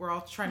 we're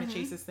all trying to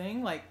chase this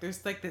thing, like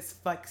there's like this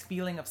like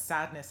feeling of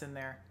sadness in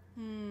there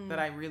that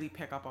I really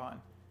pick up on,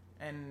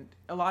 and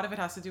a lot of it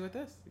has to do with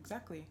this.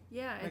 Exactly.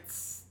 Yeah, like,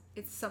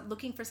 it's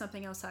looking for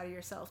something outside of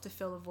yourself to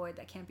fill a void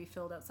that can't be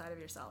filled outside of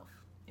yourself.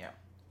 Yeah.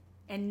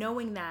 And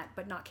knowing that,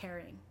 but not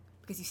caring,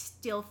 because you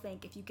still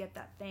think if you get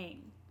that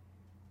thing,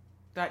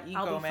 that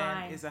ego,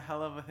 man, is a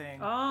hell of a thing.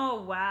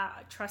 Oh wow,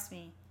 trust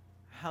me.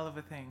 Hell of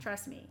a thing.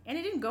 Trust me. And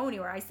it didn't go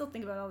anywhere. I still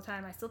think about it all the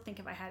time. I still think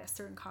if I had a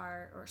certain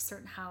car or a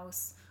certain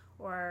house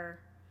or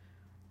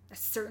a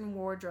certain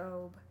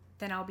wardrobe,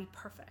 then I'll be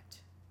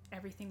perfect.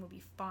 Everything will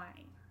be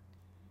fine.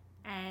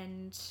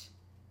 And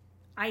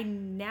I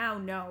now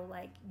know,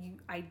 like,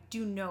 I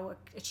do know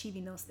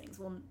achieving those things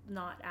will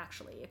not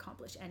actually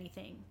accomplish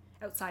anything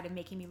outside of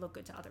making me look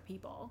good to other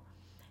people.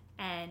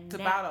 And to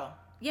battle.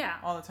 Yeah.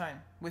 All the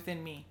time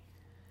within me.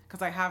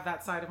 Because I have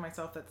that side of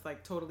myself that's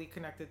like totally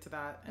connected to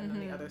that, and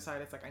then the other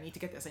side, it's like, I need to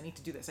get this, I need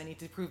to do this, I need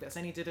to prove this,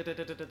 I need to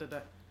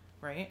da-da-da-da-da-da-da,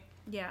 right?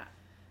 Yeah,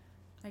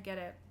 I get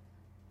it.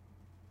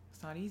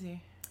 It's not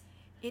easy.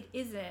 It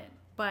isn't,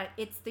 but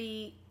it's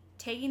the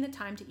taking the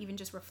time to even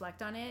just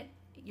reflect on it.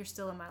 You're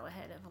still a mile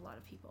ahead of a lot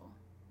of people,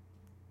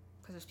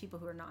 because there's people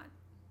who are not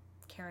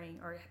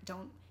caring or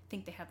don't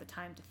think they have the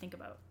time to think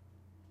about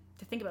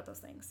those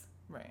things.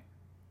 Right.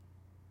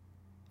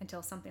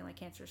 Until something like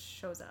cancer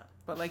shows up.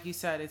 But like you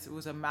said, it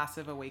was a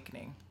massive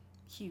awakening.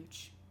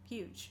 Huge.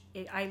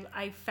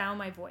 I found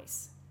my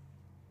voice.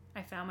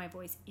 I found my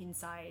voice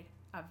inside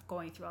of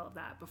going through all of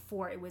that.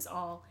 Before, it was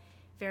all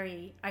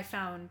I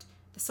found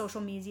the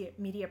social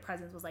media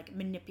presence was like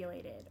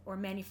manipulated or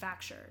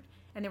manufactured.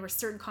 And there were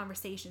certain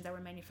conversations that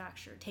were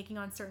manufactured. Taking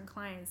on certain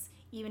clients,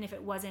 even if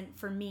it wasn't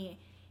for me,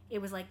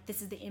 it was like,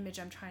 this is the image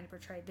I'm trying to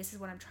portray. This is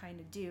what I'm trying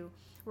to do.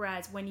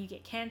 Whereas when you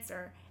get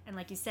cancer, and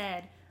like you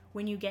said,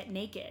 when you get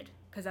naked,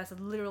 because that's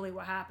literally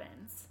what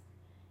happens,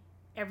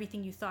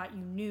 everything you thought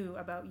you knew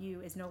about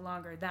you is no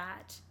longer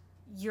that.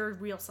 Your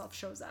real self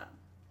shows up.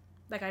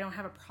 Like, I don't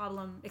have a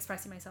problem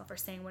expressing myself or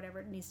saying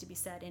whatever needs to be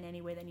said in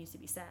any way that needs to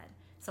be said.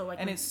 So like,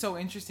 and it's so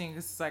interesting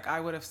because it's like, I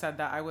would have said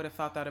that, I would have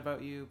thought that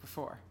about you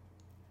before,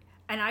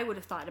 and I would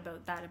have thought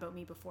about that about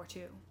me before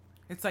too.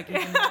 It's like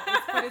even more,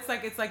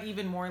 it's like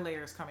even more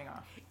layers coming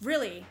off.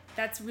 Really,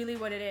 that's really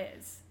what it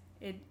is.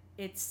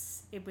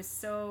 It was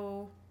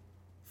so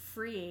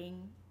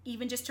freeing,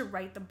 even just to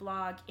write the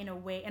blog in a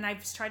way. And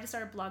I've tried to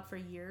start a blog for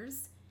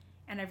years,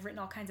 and I've written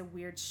all kinds of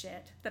weird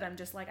shit that I'm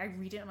just like, I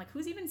read it, I'm like,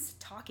 who's even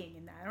talking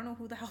in that? I don't know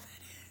who the hell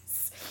that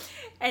is.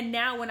 And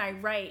now when I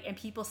write and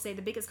people say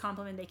the biggest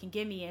compliment they can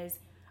give me is,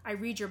 I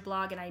read your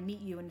blog and I meet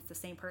you and it's the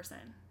same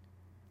person.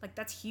 Like,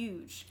 that's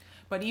huge.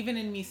 But even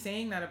in me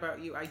saying that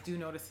about you, I do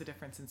notice the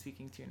difference in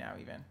speaking to you now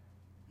even.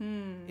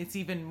 It's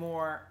even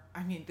more,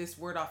 I mean, this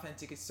word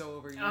authentic is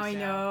so overused now. I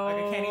know. Like,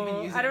 I can't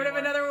even use it I don't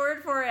anymore. have another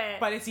word for it.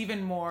 But it's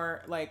even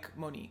more like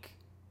Monique.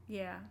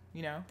 Yeah.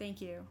 You know? Thank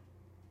you.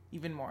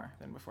 Even more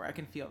than before. I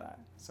can feel that.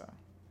 So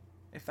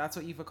if that's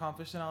what you've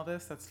accomplished in all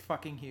this, that's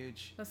fucking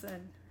huge.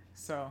 Listen.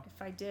 So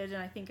if I did,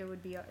 and I think it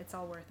would be, it's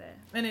all worth it.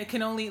 And it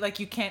can only, like,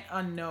 you can't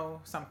unknow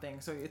something.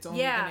 So it's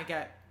only going to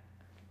get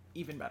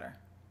even better.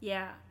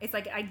 Yeah. It's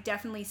like, I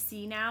definitely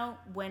see now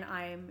when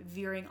I'm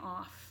veering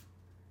off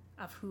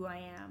of who I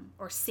am,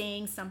 or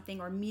saying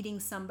something, or meeting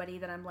somebody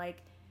that I'm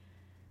like,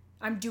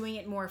 I'm doing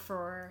it more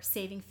for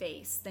saving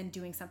face than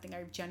doing something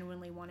I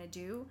genuinely want to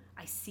do.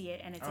 I see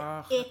it, and it's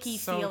an icky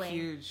feeling.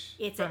 Huge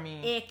it's an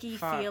icky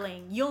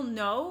feeling. You'll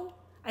know.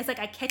 It's like,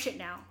 I catch it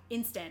now,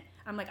 instant.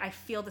 I'm like, I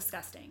feel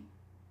disgusting.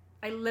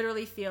 I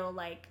literally feel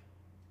like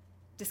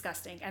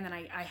disgusting, and then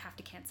I have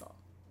to cancel,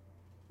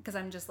 because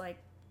I'm just like,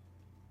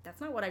 that's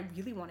not what I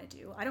really want to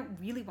do. I don't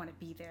really want to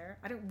be there.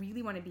 I don't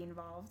really want to be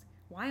involved.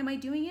 Why am I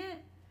doing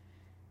it?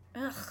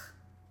 Ugh.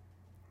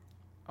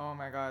 Oh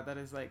my god, that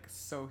is like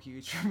so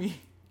huge for me.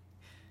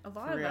 A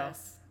lot of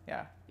us.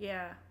 Yeah.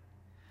 Yeah.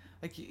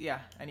 Like, yeah.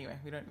 Anyway,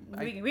 we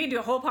can do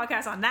a whole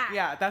podcast on that.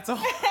 Yeah, that's a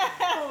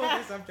whole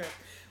other subject.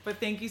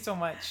 But thank you so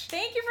much.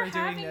 Thank you for doing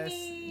having this.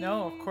 me.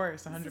 No, of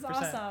course, 100%. This is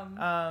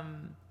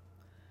awesome.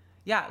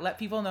 Yeah, let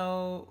people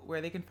know where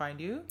they can find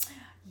you.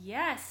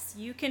 Yes,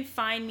 you can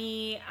find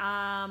me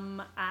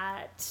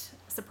at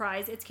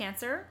Surprise It's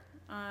Cancer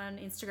on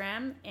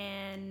Instagram,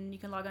 and you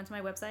can log on to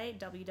my website,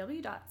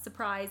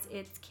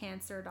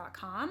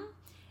 www.surpriseitscancer.com.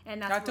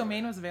 And that's that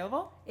domain was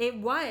available? It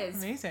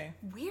was. Amazing.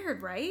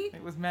 Weird, right?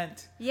 It was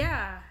meant.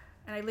 Yeah.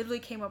 And I literally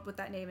came up with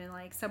that name, and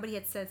like, somebody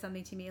had said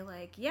something to me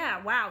like,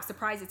 yeah, wow,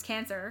 surprise, it's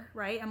cancer,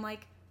 right? I'm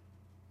like,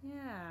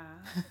 yeah.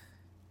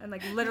 And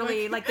like,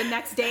 literally, like, the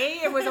next day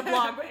it was a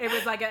blog. It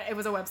was like it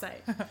was a website.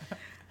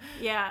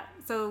 Yeah.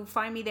 So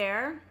find me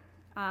there,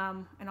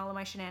 and all of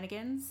my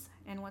shenanigans.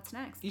 and what's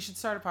next. You should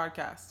start a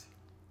podcast.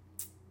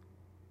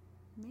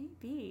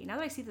 Maybe. Now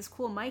that I see this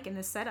cool mic and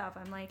this setup,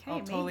 I'm like, hey, I'll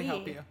totally maybe.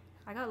 help you.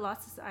 I got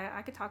lots of,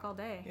 I could talk all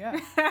day.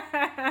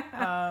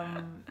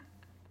 Yeah.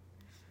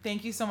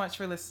 Thank you so much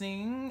for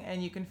listening.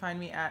 And you can find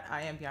me at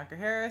I am Bianca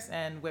Harris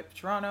and Whip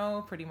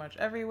Toronto pretty much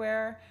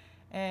everywhere.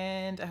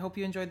 And I hope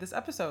you enjoyed this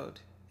episode.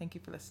 Thank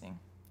you for listening.